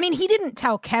 I mean, he didn't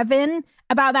tell Kevin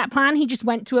about that plan. He just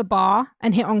went to a bar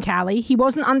and hit on Callie. He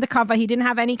wasn't undercover. He didn't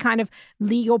have any kind of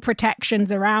legal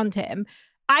protections around him.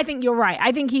 I think you're right.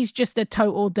 I think he's just a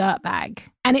total dirtbag.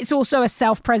 And it's also a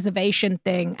self-preservation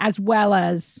thing as well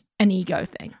as an ego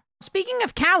thing. Speaking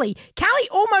of Callie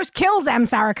almost kills M.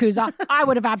 Saracusa. I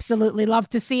would have absolutely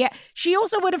loved to see it. She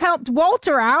also would have helped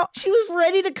Walter out. She was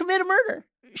ready to commit a murder.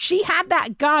 She had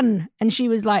that gun and she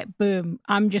was like, boom,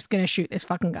 I'm just going to shoot this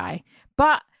fucking guy.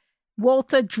 But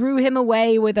Walter drew him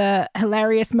away with a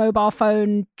hilarious mobile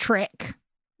phone trick.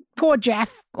 Poor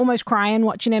Jeff, almost crying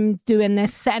watching him doing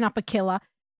this, setting up a killer.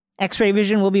 X-Ray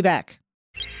Vision will be back.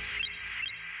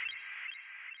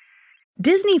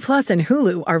 Disney Plus and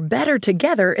Hulu are better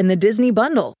together in the Disney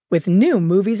Bundle with new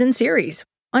movies and series.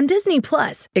 On Disney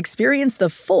Plus, experience the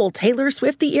full Taylor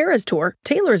Swift The Eras Tour,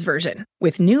 Taylor's version,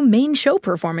 with new main show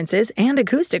performances and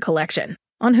acoustic collection.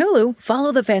 On Hulu,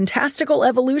 follow the fantastical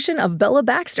evolution of Bella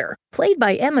Baxter, played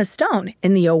by Emma Stone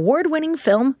in the award-winning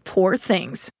film Poor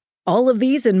Things. All of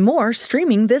these and more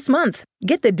streaming this month.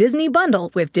 Get the Disney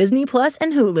Bundle with Disney Plus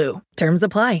and Hulu. Terms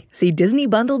apply. See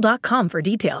DisneyBundle.com for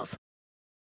details.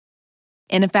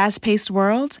 In a fast-paced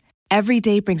world, every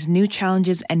day brings new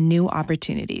challenges and new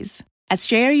opportunities. At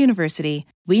Strayer University,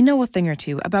 we know a thing or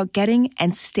two about getting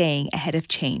and staying ahead of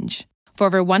change. For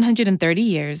over 130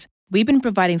 years, we've been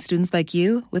providing students like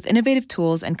you with innovative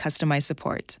tools and customized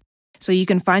support, so you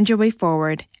can find your way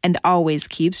forward and always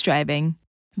keep striving.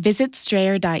 Visit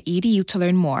strayer.edu to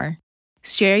learn more.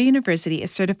 Strayer University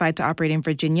is certified to operate in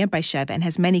Virginia by Chev and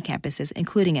has many campuses,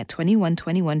 including at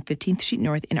 2121 15th Street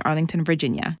North in Arlington,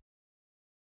 Virginia.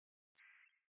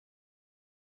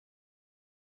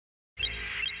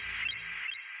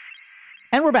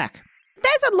 And we're back.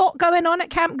 There's a lot going on at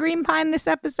Camp Green Pine this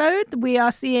episode. We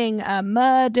are seeing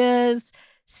murders,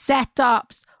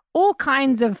 setups, all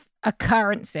kinds of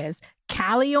occurrences.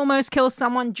 Callie almost kills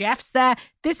someone. Jeff's there.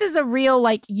 This is a real,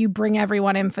 you bring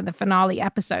everyone in for the finale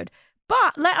episode.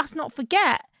 But let us not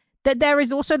forget that there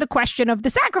is also the question of the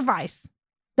sacrifice.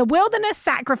 The wilderness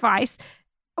sacrifice,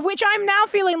 which I'm now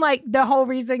feeling like the whole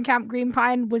reason Camp Green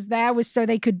Pine was there was so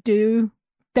they could do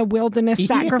the wilderness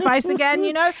sacrifice again,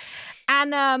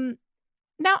 And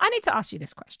now I need to ask you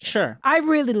this question. Sure. I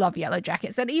really love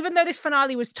Yellowjackets. And even though this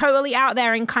finale was totally out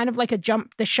there and kind of like a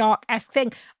jump the shark-esque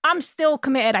thing, I'm still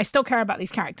committed. I still care about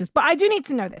these characters. But I do need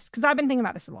to know this because I've been thinking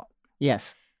about this a lot.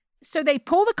 Yes. So they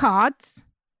pull the cards.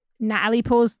 Natalie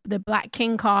pulls the Black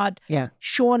King card. Yeah.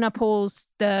 Shauna pulls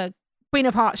the Queen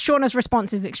of Hearts. Shauna's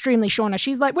response is extremely Shauna.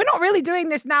 She's like, we're not really doing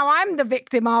this now. I'm the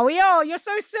victim, are we? Oh, you're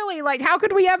so silly. How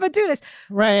could we ever do this?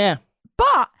 Right, yeah.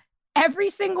 But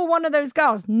every single one of those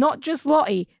girls, not just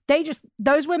Lottie,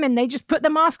 those women, they just put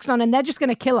the masks on and they're just going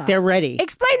to kill her. They're ready.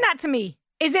 Explain that to me.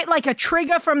 Is it like a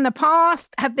trigger from the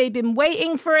past? Have they been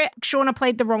waiting for it? Shauna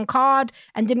played the wrong card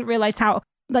and didn't realize how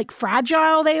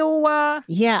fragile they all were.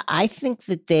 Yeah, I think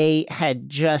that they had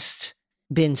just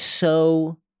been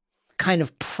so kind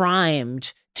of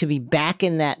primed to be back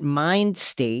in that mind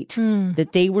state that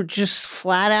they were just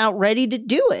flat out ready to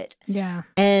do it. Yeah.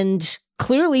 And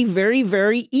clearly very,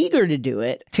 very eager to do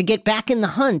it, to get back in the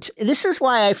hunt. This is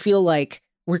why I feel like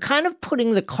we're kind of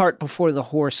putting the cart before the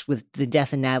horse with the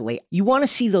death of Natalie. You want to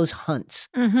see those hunts.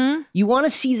 Mm-hmm. You want to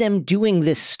see them doing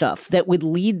this stuff that would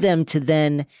lead them to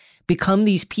then become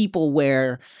these people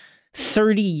where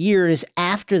 30 years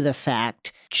after the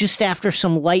fact, just after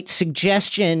some light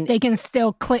suggestion, they can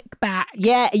still click back.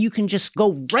 Yeah, you can just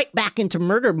go right back into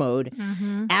murder mode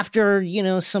after,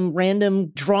 some random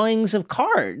drawings of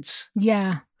cards.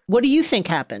 Yeah. What do you think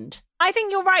happened? I think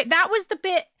you're right. That was the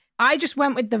bit. I just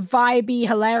went with the vibey,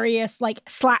 hilarious,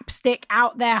 slapstick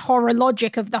out there horror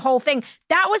logic of the whole thing.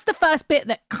 That was the first bit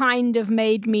that kind of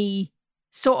made me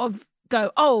sort of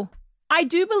go, oh, I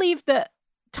do believe that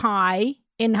Ty,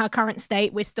 in her current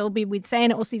state, we'd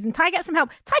saying it all season, Ty, get some help.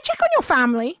 Ty, check on your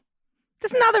family.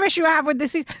 There's another issue I have with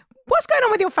this season. What's going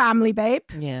on with your family, babe?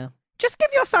 Yeah. Just give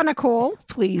your son a call.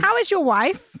 Please. How is your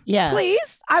wife? Yeah.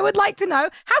 Please. I would like to know.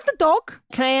 How's the dog?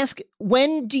 Can I ask,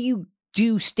 when do you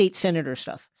do state senator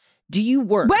stuff? Do you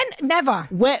work? When? Never.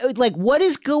 What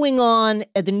is going on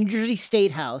at the New Jersey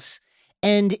State House?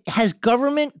 And has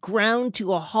government ground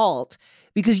to a halt?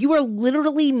 Because you are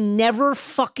literally never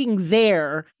fucking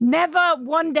there. Never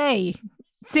one day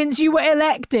since you were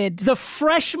elected. The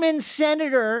freshman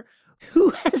senator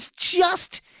who has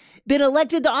just been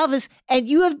elected to office, and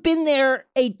you have been there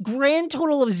a grand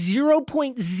total of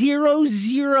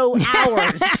 0.00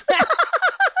 hours.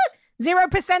 0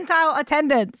 percentile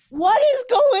attendance. What is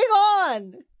going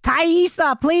on?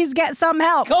 Thaisa, please get some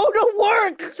help. Go to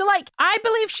work. So, I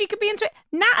believe she could be into it.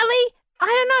 Natalie, I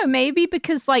don't know, maybe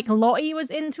because, Lottie was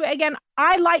into it again.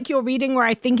 I like your reading where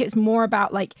I think it's more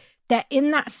about, they're in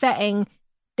that setting,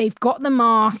 they've got the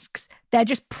masks, they're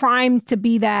just primed to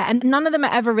be there, and none of them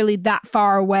are ever really that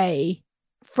far away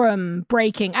from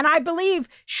breaking. And I believe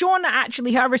Shauna,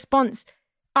 actually,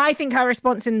 I think her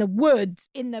response in the woods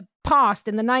in the past,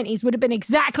 in the 90s, would have been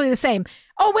exactly the same.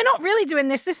 Oh, we're not really doing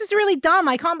this. This is really dumb.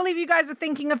 I can't believe you guys are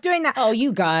thinking of doing that. Oh,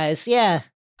 you guys, yeah.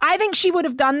 I think she would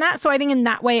have done that. So I think in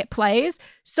that way it plays.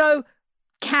 So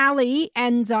Callie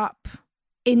ends up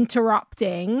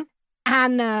interrupting.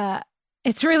 And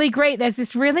it's really great. There's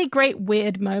this really great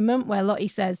weird moment where Lottie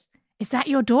says, "Is that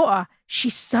your daughter?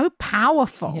 She's so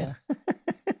powerful." Yeah.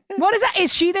 What is that?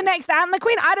 Is she the next Anne the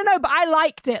Queen? I don't know, but I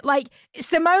liked it.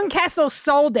 Simone Kessel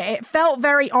sold it. It felt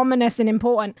very ominous and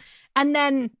important. And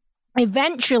then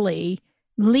eventually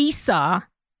Lisa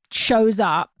shows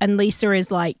up and Lisa is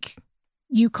like,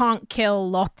 "You can't kill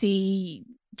Lottie.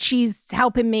 She's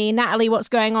helping me. Natalie, what's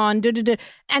going on?"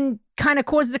 And kind of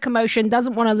causes a commotion,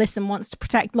 doesn't want to listen, wants to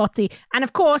protect Lottie. And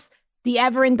of course, the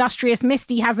ever-industrious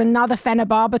Misty has another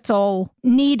phenobarbital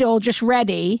needle just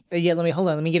ready. Yeah, let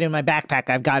me get it in my backpack.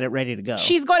 I've got it ready to go.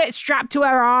 She's got it strapped to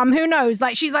her arm. Who knows?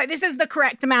 She's like, this is the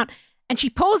correct amount. And she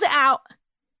pulls it out.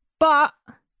 But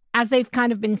as they've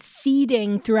kind of been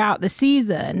seeding throughout the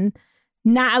season,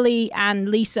 Natalie and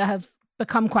Lisa have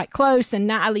become quite close, and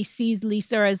Natalie sees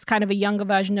Lisa as kind of a younger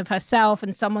version of herself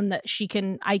and someone that she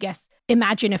can, I guess,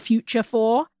 imagine a future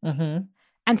for. Mm-hmm.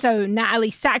 And so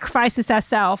Natalie sacrifices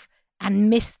herself, and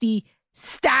Misty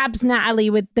stabs Natalie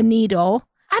with the needle.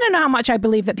 I don't know how much I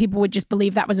believe that people would just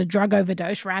believe that was a drug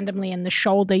overdose randomly in the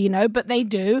shoulder, but they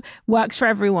do. Works for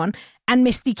everyone. And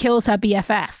Misty kills her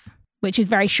BFF, which is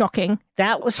very shocking.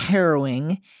 That was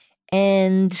harrowing.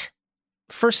 And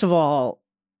first of all,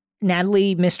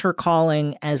 Natalie missed her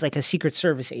calling as like a Secret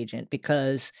Service agent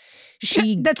because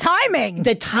the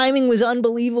timing was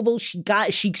unbelievable.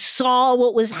 She saw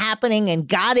what was happening and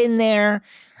got in there.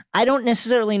 I don't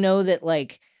necessarily know that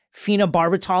like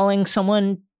phenobarbital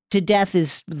someone to death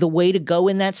is the way to go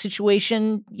in that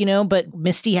situation, but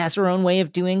Misty has her own way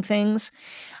of doing things.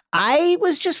 I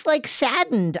was just like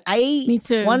saddened. Me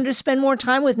too. Wanted to spend more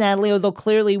time with Natalie, although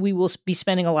clearly we will be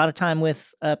spending a lot of time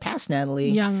with past Natalie.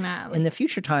 Young Natalie. In the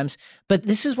future times. But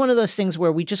this is one of those things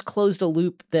where we just closed a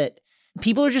loop that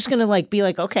people are just going to like be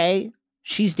like, okay,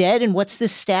 she's dead. And what's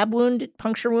this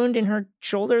puncture wound in her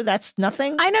shoulder? That's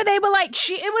nothing. I know they were like,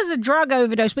 it was a drug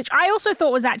overdose, which I also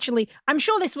thought was actually, I'm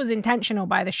sure this was intentional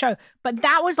by the show, but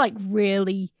that was like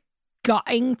really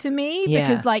gutting to me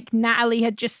because like Natalie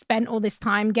had just spent all this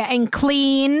time getting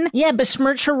clean. Yeah,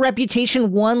 besmirch her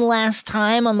reputation one last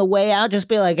time on the way out. Just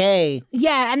be like, hey.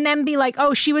 Yeah, and then be like,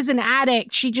 oh, she was an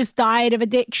addict. She just died of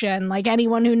addiction. Like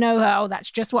anyone who know her, oh,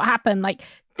 that's just what happened. Like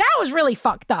that was really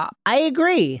fucked up. I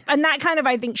agree. And that kind of,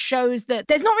 I think, shows that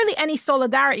there's not really any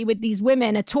solidarity with these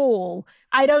women at all.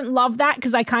 I don't love that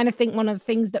because I kind of think one of the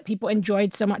things that people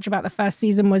enjoyed so much about the first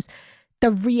season was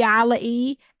the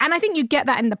reality. And I think you get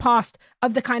that in the past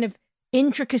of the kind of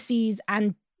intricacies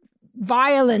and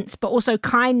violence, but also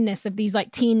kindness of these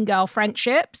like teen girl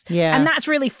friendships. Yeah. And that's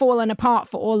really fallen apart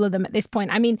for all of them at this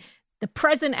point. I mean, the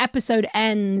present episode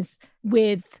ends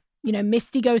with,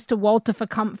 Misty goes to Walter for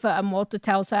comfort and Walter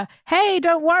tells her, hey,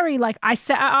 don't worry. Like I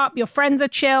set her up. Your friends are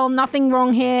chill. Nothing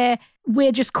wrong here.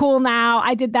 We're just cool now.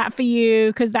 I did that for you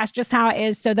because that's just how it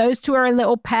is. So those two are a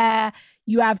little pair.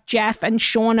 You have Jeff and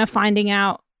Shauna finding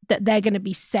out that they're going to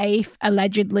be safe,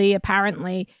 allegedly,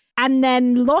 apparently. And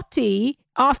then Lottie,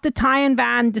 after Ty and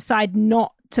Van decide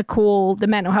not to call the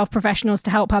mental health professionals to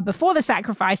help her before the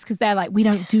sacrifice, because they're like, we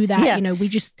don't do that.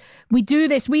 We do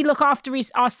this. We look after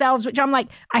ourselves, which I'm like,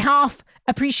 I half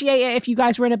appreciate it if you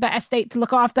guys were in a better state to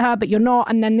look after her, but you're not.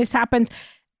 And then this happens.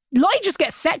 Lottie just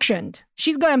gets sectioned.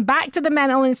 She's going back to the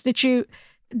mental institute.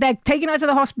 They're taking her to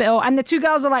the hospital and the two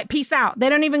girls are like, peace out. They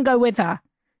don't even go with her.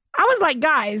 I was like,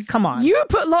 guys, come on. You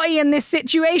put Lottie in this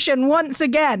situation once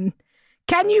again.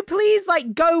 Can you please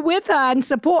like go with her and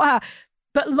support her?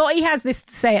 But Lottie has this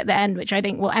to say at the end, which I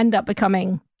think will end up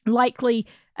becoming likely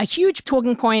a huge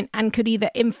talking point and could either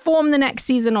inform the next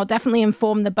season or definitely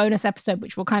inform the bonus episode,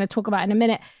 which we'll kind of talk about in a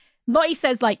minute. Lottie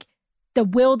says like, the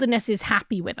wilderness is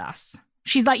happy with us.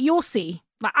 She's like, you'll see.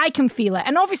 Like, I can feel it.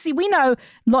 And obviously, we know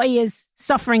Lottie is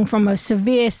suffering from a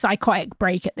severe psychotic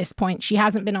break at this point. She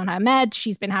hasn't been on her meds.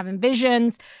 She's been having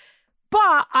visions.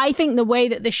 But I think the way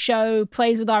that the show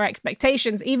plays with our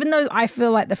expectations, even though I feel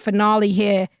like the finale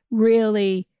here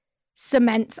really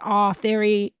cements our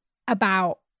theory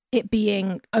about it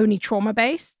being only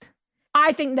trauma-based,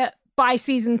 I think that by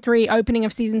season 3, opening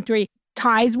of season 3,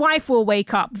 Ty's wife will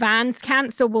wake up. Van's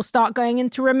cancer will start going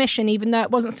into remission, even though it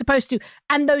wasn't supposed to.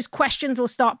 And those questions will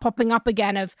start popping up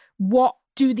again of what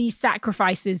do these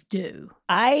sacrifices do?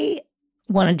 I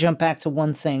want to jump back to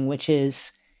one thing, which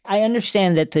is I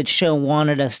understand that the show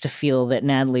wanted us to feel that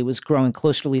Natalie was growing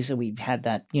closer to Lisa. We had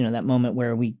that, that moment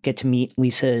where we get to meet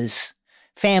Lisa's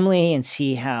family and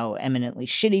see how eminently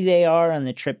shitty they are on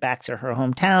the trip back to her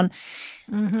hometown.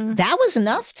 Mm-hmm. That was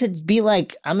enough to be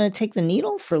like, I'm going to take the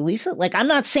needle for Lisa. Like, I'm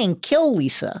not saying kill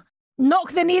Lisa.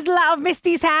 Knock the needle out of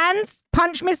Misty's hands?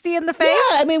 Punch Misty in the face?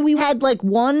 Yeah, I mean, we had like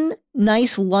one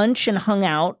nice lunch and hung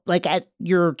out like at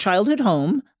your childhood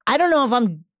home. I don't know if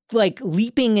I'm like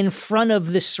leaping in front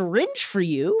of the syringe for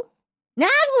you.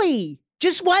 Natalie,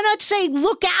 just why not say,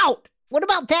 look out? What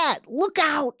about that? Look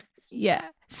out. Yeah.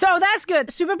 So that's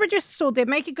good. Super Producer Saul did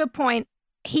make a good point.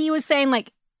 He was saying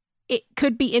like it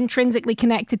could be intrinsically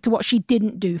connected to what she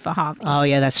didn't do for Harvey. Oh,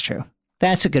 yeah, that's true.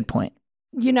 That's a good point.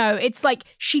 It's like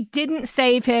she didn't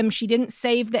save him. She didn't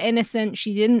save the innocent.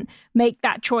 She didn't make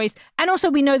that choice. And also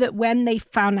we know that when they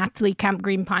found Natalie, Camp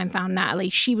Green Pine found Natalie,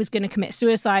 she was going to commit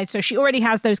suicide. So she already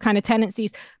has those kind of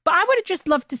tendencies. But I would have just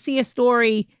loved to see a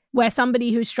story where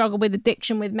somebody who struggled with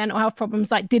addiction, with mental health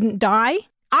problems, like didn't die.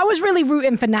 I was really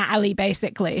rooting for Natalie,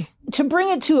 basically. To bring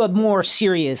it to a more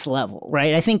serious level,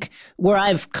 right? I think where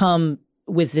I've come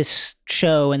with this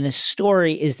show and this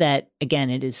story is that, again,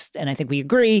 it is, and I think we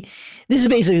agree, this is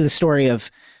basically the story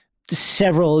of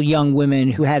several young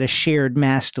women who had a shared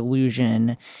mass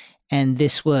delusion. And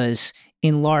this was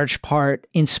in large part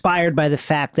inspired by the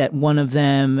fact that one of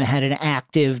them had an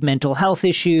active mental health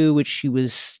issue, which she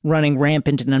was running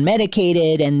rampant and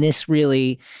unmedicated. And this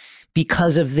really,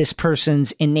 because of this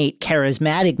person's innate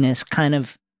charismaticness, kind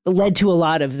of led to a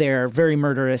lot of their very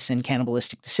murderous and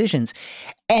cannibalistic decisions.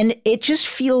 And it just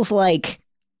feels like,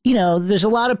 you know, there's a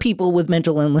lot of people with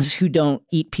mental illness who don't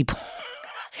eat people.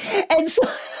 And so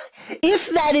if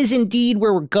that is indeed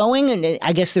where we're going, and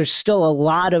I guess there's still a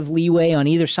lot of leeway on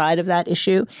either side of that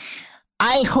issue,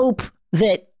 I hope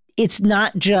that it's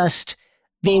not just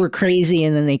they were crazy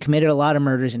and then they committed a lot of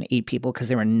murders and ate people because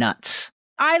they were nuts.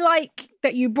 I like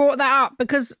that you brought that up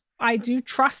because I do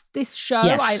trust this show.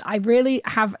 Yes. I really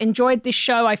have enjoyed this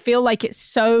show. I feel like it's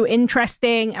so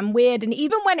interesting and weird. And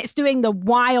even when it's doing the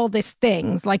wildest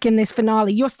things, like in this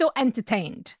finale, you're still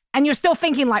entertained. And you're still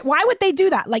thinking like, why would they do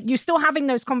that? Like you're still having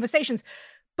those conversations.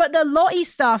 But the Lottie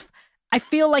stuff, I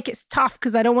feel like it's tough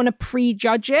because I don't want to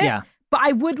prejudge it. Yeah. But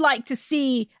I would like to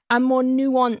see a more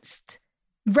nuanced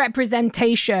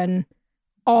representation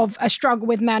of a struggle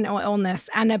with mental illness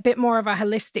and a bit more of a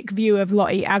holistic view of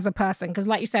Lottie as a person. Because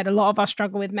like you said, a lot of us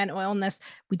struggle with mental illness.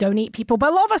 We don't eat people,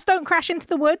 but a lot of us don't crash into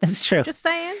the woods. That's true. Just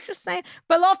saying.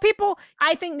 But a lot of people,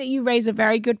 I think that you raise a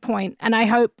very good point. And I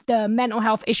hope the mental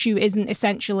health issue isn't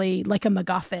essentially like a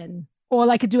MacGuffin or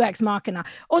like a Deus Ex Machina.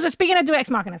 Also, speaking of Deus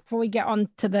Ex Machina, before we get on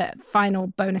to the final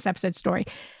bonus episode story,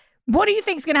 what do you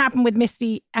think is going to happen with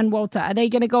Misty and Walter? Are they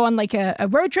going to go on like a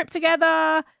road trip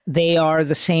together? They are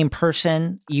the same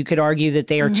person. You could argue that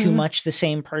they are too much the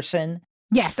same person.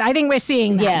 Yes, I think we're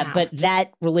seeing that now. But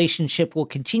that relationship will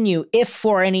continue if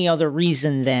for any other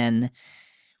reason then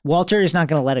Walter is not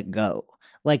going to let it go.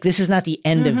 Like this is not the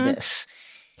end of this.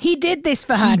 He did this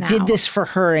for her now. He did this for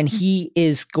her and he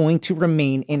is going to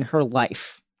remain in her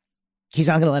life. He's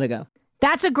not going to let it go.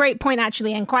 That's a great point,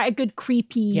 actually, and quite a good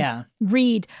creepy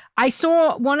read. I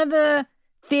saw one of the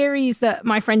theories that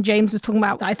my friend James was talking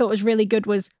about that I thought was really good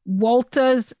was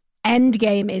Walter's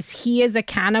endgame is he is a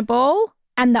cannibal,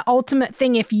 and the ultimate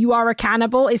thing, if you are a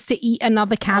cannibal, is to eat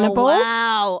another cannibal. Oh,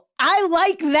 wow. I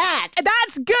like that.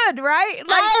 That's good, right?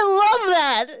 Like, I love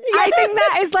that. I think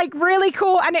that is like really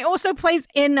cool. And it also plays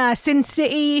in Sin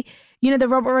City, you know, the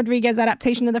Robert Rodriguez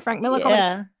adaptation of the Frank Miller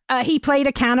comics. He played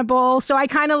a cannibal, so I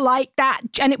kind of like that.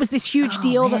 And it was this huge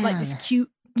deal that like this cute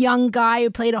young guy who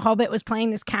played a hobbit was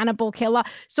playing this cannibal killer.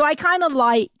 So I kind of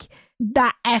like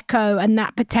that echo and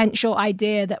that potential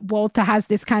idea that Walter has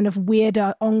this kind of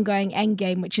weirder ongoing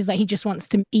endgame, which is that he just wants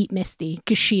to eat Misty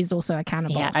because she's also a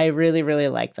cannibal. Yeah, I really, really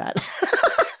like that.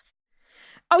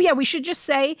 Oh yeah, we should just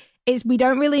say is we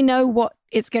don't really know what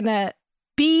it's going to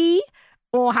be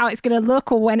or how it's going to look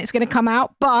or when it's going to come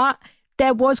out, but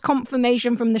there was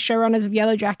confirmation from the showrunners of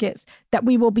Yellowjackets that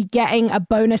we will be getting a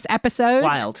bonus episode.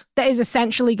 Wild. That is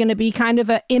essentially going to be kind of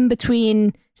a in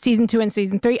between season 2 and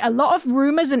season 3. A lot of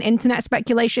rumors and internet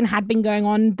speculation had been going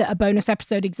on that a bonus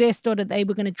episode exists or that they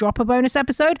were going to drop a bonus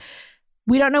episode.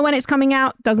 We don't know when it's coming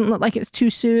out. Doesn't look like it's too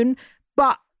soon.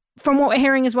 But from what we're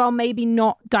hearing as well, maybe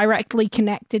not directly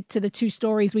connected to the two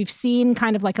stories we've seen,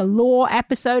 kind of like a lore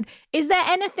episode. Is there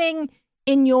anything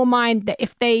in your mind that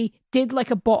if they did like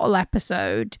a bottle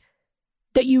episode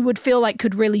that you would feel like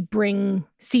could really bring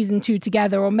season 2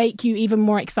 together or make you even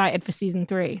more excited for season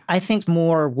 3? I think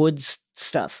more woods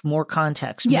stuff, more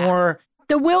context, more.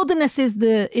 The wilderness is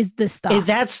the stuff.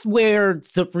 That's where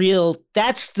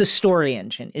that's the story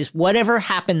engine is whatever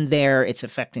happened there. It's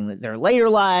affecting their later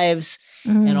lives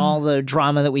and all the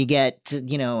drama that we get,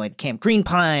 you know, at Camp Green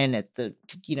Pine, at the,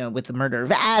 you know, with the murder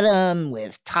of Adam,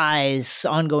 with Ty's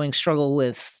ongoing struggle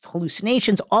with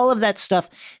hallucinations. All of that stuff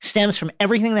stems from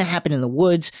everything that happened in the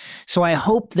woods. So I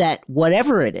hope that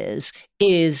whatever it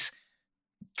is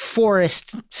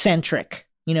forest centric.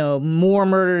 You know, more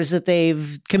murders that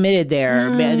they've committed there,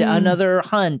 another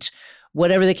hunt,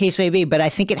 whatever the case may be. But I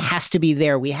think it has to be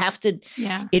there. We have to.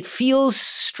 Yeah. It feels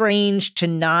strange to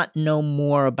not know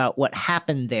more about what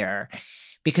happened there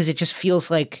because it just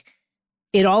feels like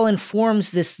it all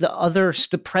informs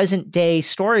the present day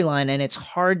storyline. And it's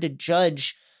hard to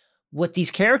judge what these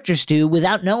characters do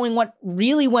without knowing what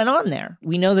really went on there.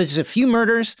 We know there's a few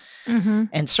murders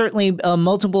and certainly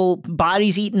multiple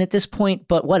bodies eaten at this point.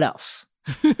 But what else?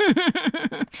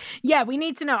 Yeah, we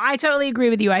need to know. I totally agree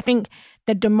with you. I think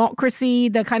the democracy,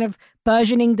 the kind of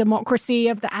burgeoning democracy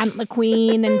of the Antler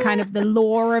Queen and kind of the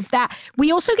lore of that.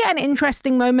 We also get an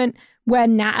interesting moment where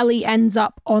Natalie ends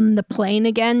up on the plane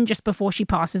again just before she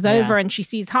passes over and she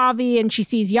sees Harvey and she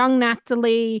sees young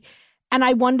Natalie. And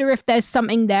I wonder if there's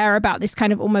something there about this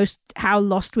kind of almost how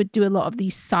Lost would do a lot of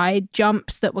these side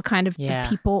jumps that were kind of the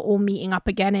people all meeting up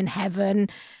again in heaven.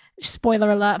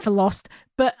 Spoiler alert for Lost.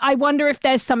 But I wonder if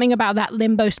there's something about that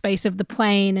limbo space of the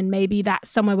plane, and maybe that's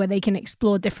somewhere where they can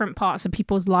explore different parts of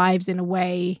people's lives in a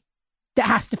way that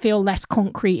has to feel less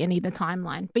concrete in either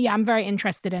timeline. But yeah, I'm very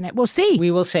interested in it. We'll see.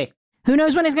 We will see. Who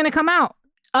knows when it's going to come out?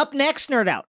 Up next, Nerd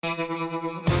Out.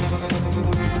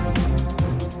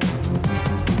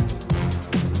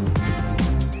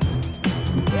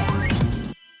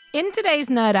 In today's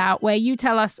Nerd Out, where you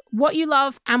tell us what you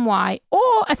love and why,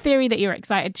 or a theory that you're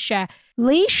excited to share,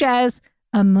 Lee shares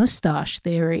a mustache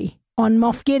theory on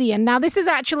Moff Gideon. Now, this is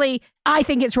actually, I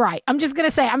think it's right. I'm just going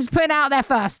to say, I'm just putting it out there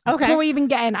first. Okay. Before we even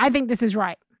get in, I think this is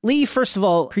right. Lee, first of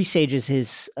all, presages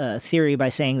his theory by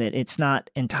saying that it's not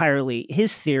entirely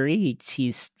his theory.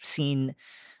 He's seen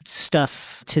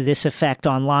stuff to this effect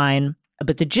online.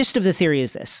 But the gist of the theory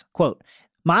is this, quote,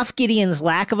 Moff Gideon's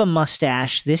lack of a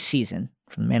mustache this season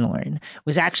from The Mandalorian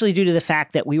was actually due to the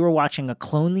fact that we were watching a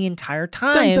clone the entire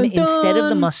time. Dun, dun, dun. Instead of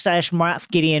the mustache Moff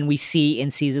Gideon we see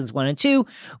in seasons 1 and 2,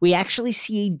 we actually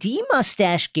see a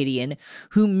de-mustache Gideon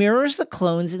who mirrors the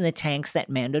clones in the tanks that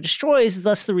Mando destroys.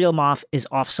 Thus, the real Moff is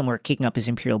off somewhere kicking up his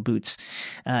Imperial boots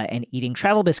and eating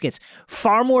travel biscuits.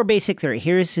 Far more basic theory.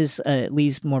 Here's his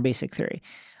Lee's more basic theory.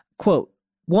 Quote,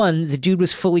 1, the dude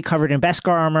was fully covered in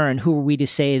Beskar armor, and who were we to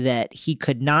say that he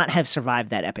could not have survived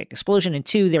that epic explosion? And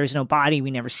 2, there is no body.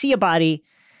 We never see a body.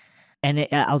 And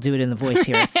I'll do it in the voice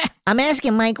here. I'm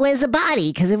asking Mike, where's the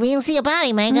body? Because if we don't see a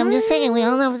body, Mike, I'm just saying, we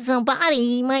all know if there's no body,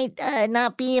 he might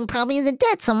not be and probably isn't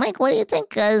dead. So, Mike, what do you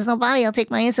think? There's no body. I'll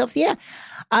take my hands off the air.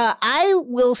 I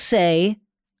will say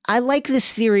I like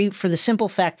this theory for the simple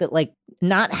fact that, like,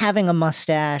 not having a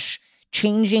mustache,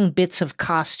 changing bits of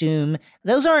costume,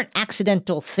 those aren't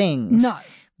accidental things. No.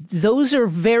 Those are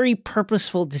very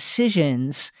purposeful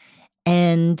decisions.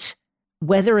 And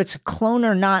whether it's a clone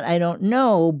or not, I don't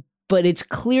know. But it's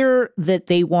clear that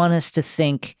they want us to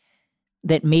think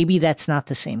that maybe that's not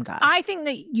the same guy. I think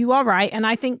that you are right. And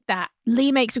I think that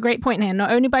Lee makes a great point here.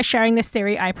 Not only by sharing this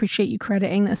theory, I appreciate you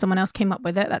crediting that someone else came up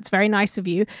with it. That's very nice of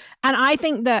you. And I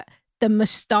think that the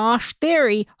mustache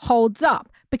theory holds up.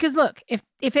 Because look, if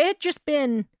it had just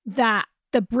been that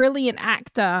the brilliant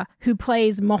actor who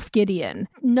plays Moff Gideon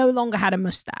no longer had a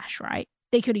mustache, right?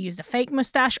 They could have used a fake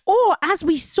mustache. Or, as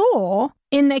we saw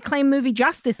in the acclaimed movie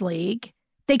Justice League,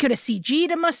 they could have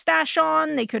CG'd a mustache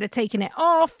on. They could have taken it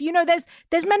off. You know,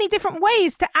 there's many different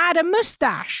ways to add a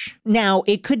mustache. Now,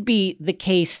 it could be the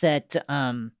case that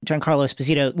Giancarlo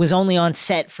Esposito was only on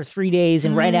set for 3 days,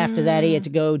 and right after that, he had to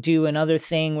go do another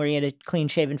thing where he had a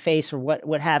clean-shaven face or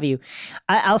what have you.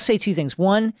 I'll say 2 things.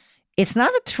 One, it's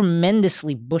not a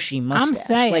tremendously bushy mustache. I'm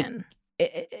saying.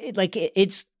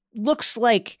 It looks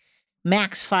like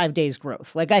max 5 days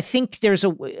growth. Like, I think there's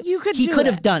he could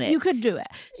have done it. You could do it.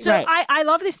 So right. I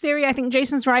love this theory. I think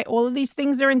Jason's right. All of these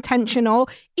things are intentional.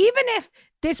 Even if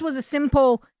this was a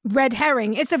simple red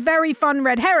herring, it's a very fun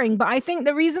red herring. But I think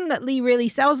the reason that Lee really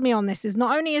sells me on this is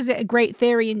not only is it a great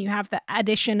theory and you have the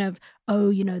addition of,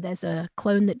 there's a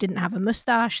clone that didn't have a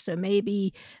mustache, so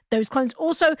maybe those clones.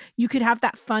 Also, you could have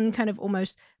that fun kind of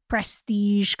almost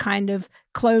prestige kind of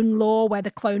clone lore where the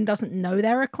clone doesn't know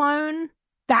they're a clone.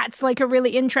 That's like a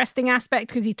really interesting aspect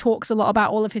because he talks a lot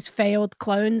about all of his failed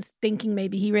clones, thinking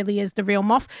maybe he really is the real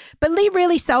Moff. But Lee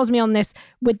really sells me on this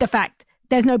with the fact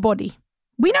there's no body.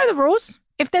 We know the rules.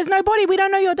 If there's no body, we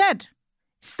don't know you're dead.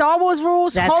 Star Wars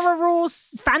rules, horror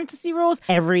rules, fantasy rules.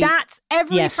 Every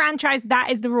franchise, that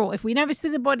is the rule. If we never see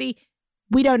the body,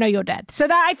 we don't know you're dead. So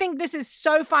that I think this is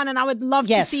so fun, and I would love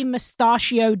to see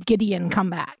mustachioed Gideon come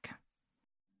back.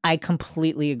 I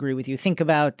completely agree with you. Think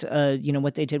about,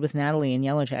 what they did with Natalie in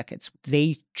Yellowjackets.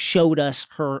 They showed us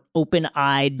her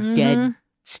open-eyed, dead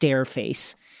stare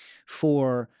face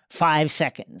for 5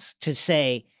 seconds to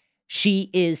say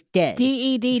she is dead.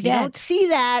 D-E-D, if dead. You don't see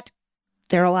that,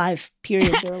 they're alive.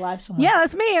 Period. They're alive somewhere. Yeah,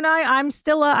 that's me, and I'm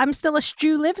still a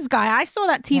Stu Lives guy. I saw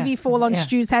that TV fall on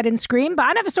Stu's head in Scream, but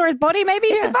I never saw his body. Maybe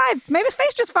he survived. Maybe his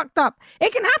face just fucked up.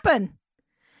 It can happen.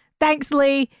 Thanks,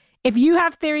 Lee. If you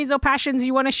have theories or passions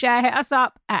you want to share, hit us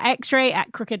up at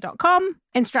xray@crooked.com.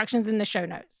 Instructions in the show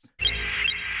notes.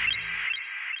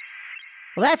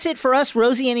 Well, that's it for us.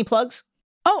 Rosie, any plugs?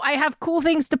 Oh, I have cool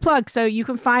things to plug. So you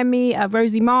can find me,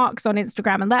 Rosie Marks, on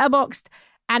Instagram and Letterboxd.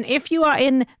 And if you are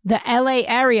in the LA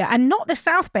area and not the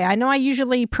South Bay, I know I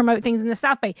usually promote things in the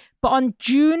South Bay, but on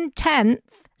June 10th,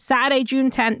 Saturday,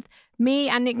 June 10th, me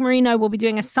and Nick Marino will be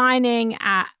doing a signing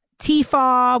at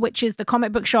TFAR, which is the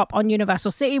comic book shop on Universal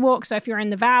City Walk. So if you're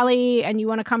in the Valley and you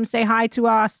want to come say hi to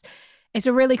us, it's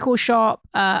a really cool shop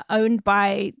owned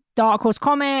by Dark Horse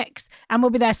Comics, and we'll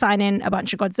be there signing a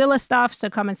bunch of Godzilla stuff, so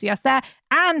come and see us there.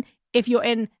 And if you're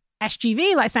in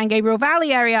SGV, like San Gabriel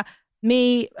Valley area,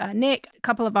 me, Nick, a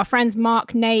couple of our friends,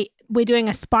 Mark, Nate, we're doing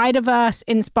a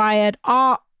Spider-Verse-inspired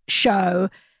art show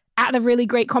at the really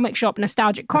great comic shop,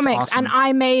 Nostalgic Comics, awesome. and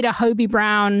I made a Hobie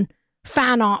Brown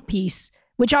fan art piece,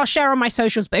 which I'll share on my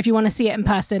socials, but if you want to see it in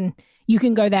person, you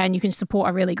can go there and you can support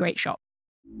a really great shop.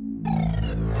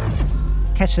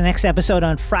 Catch the next episode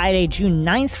on Friday, June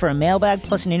 9th for a mailbag,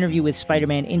 plus an interview with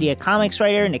Spider-Man India comics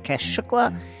writer Nikesh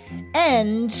Shukla,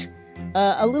 and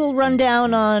a little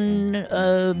rundown on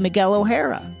Miguel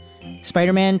O'Hara.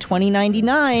 Spider-Man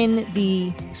 2099,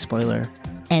 the, spoiler,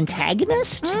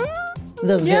 antagonist?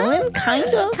 The villain, kind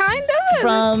of,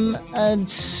 from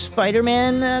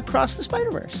Spider-Man Across the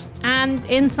Spider-Verse. And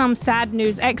in some sad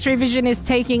news, X-Ray Vision is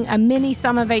taking a mini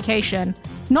summer vacation.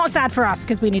 Not sad for us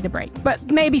because we need a break, but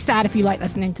maybe sad if you like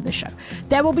listening to the show.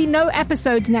 There will be no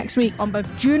episodes next week on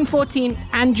both June 14th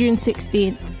and June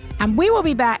 16th, and we will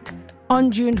be back on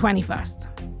June 21st.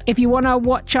 If you want to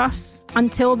watch us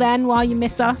until then while you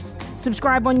miss us,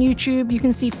 subscribe on YouTube. You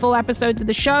can see full episodes of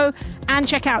the show and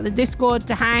check out the Discord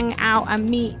to hang out and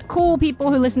meet cool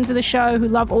people who listen to the show, who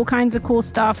love all kinds of cool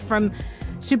stuff, from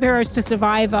superheroes to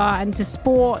Survivor and to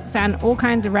sports and all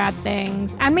kinds of rad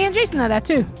things. And me and Jason are there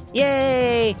too.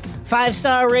 Yay!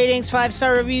 5-star ratings,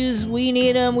 5-star reviews. We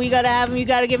need them. We got to have them. You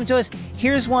got to give them to us.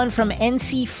 Here's one from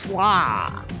NC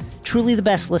Flaw. Truly the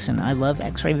best listen. I love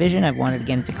X-Ray Vision. I've wanted to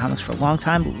get into comics for a long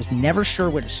time, but was never sure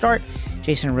where to start.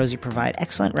 Jason and Rosie provide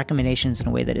excellent recommendations in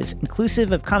a way that is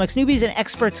inclusive of comics newbies and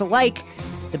experts alike.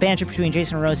 The banter between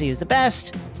Jason and Rosie is the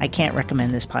best. I can't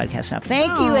recommend this podcast enough. Thank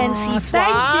you, NC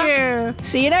Flaw. Thank you.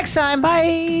 See you next time.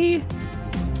 Bye.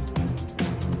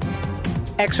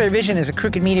 X-Ray Vision is a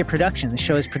Crooked Media production. The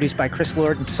show is produced by Chris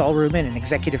Lord and Saul Rubin and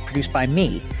executive produced by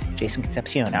me, Jason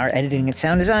Concepcion. Our editing and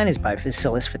sound design is by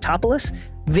Vasilis Fotopoulos.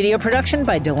 Video production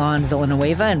by Dylan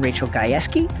Villanueva and Rachel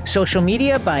Gajewski. Social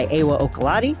media by Ewa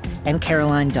Okalati and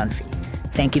Caroline Dunphy.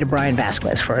 Thank you to Brian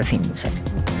Vasquez for our theme music.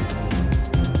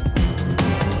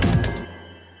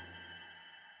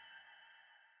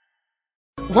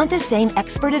 Want the same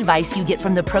expert advice you get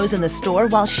from the pros in the store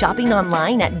while shopping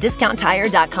online at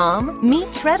DiscountTire.com?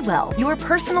 Meet Treadwell, your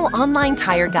personal online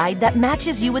tire guide that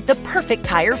matches you with the perfect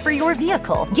tire for your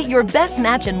vehicle. Get your best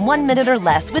match in 1 minute or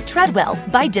less with Treadwell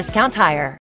by Discount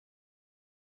Tire.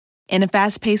 In a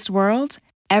fast-paced world,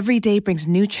 every day brings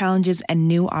new challenges and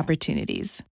new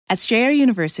opportunities. At Strayer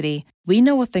University, we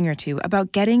know a thing or two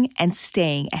about getting and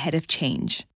staying ahead of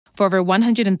change. For over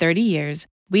 130 years,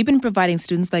 we've been providing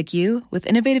students like you with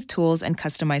innovative tools and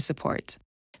customized support,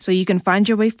 so you can find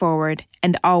your way forward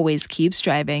and always keep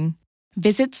striving.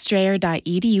 Visit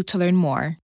strayer.edu to learn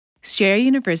more. Strayer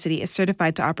University is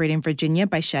certified to operate in Virginia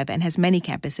by Chev and has many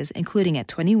campuses, including at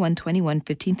 2121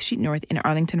 15th Street North in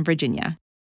Arlington, Virginia.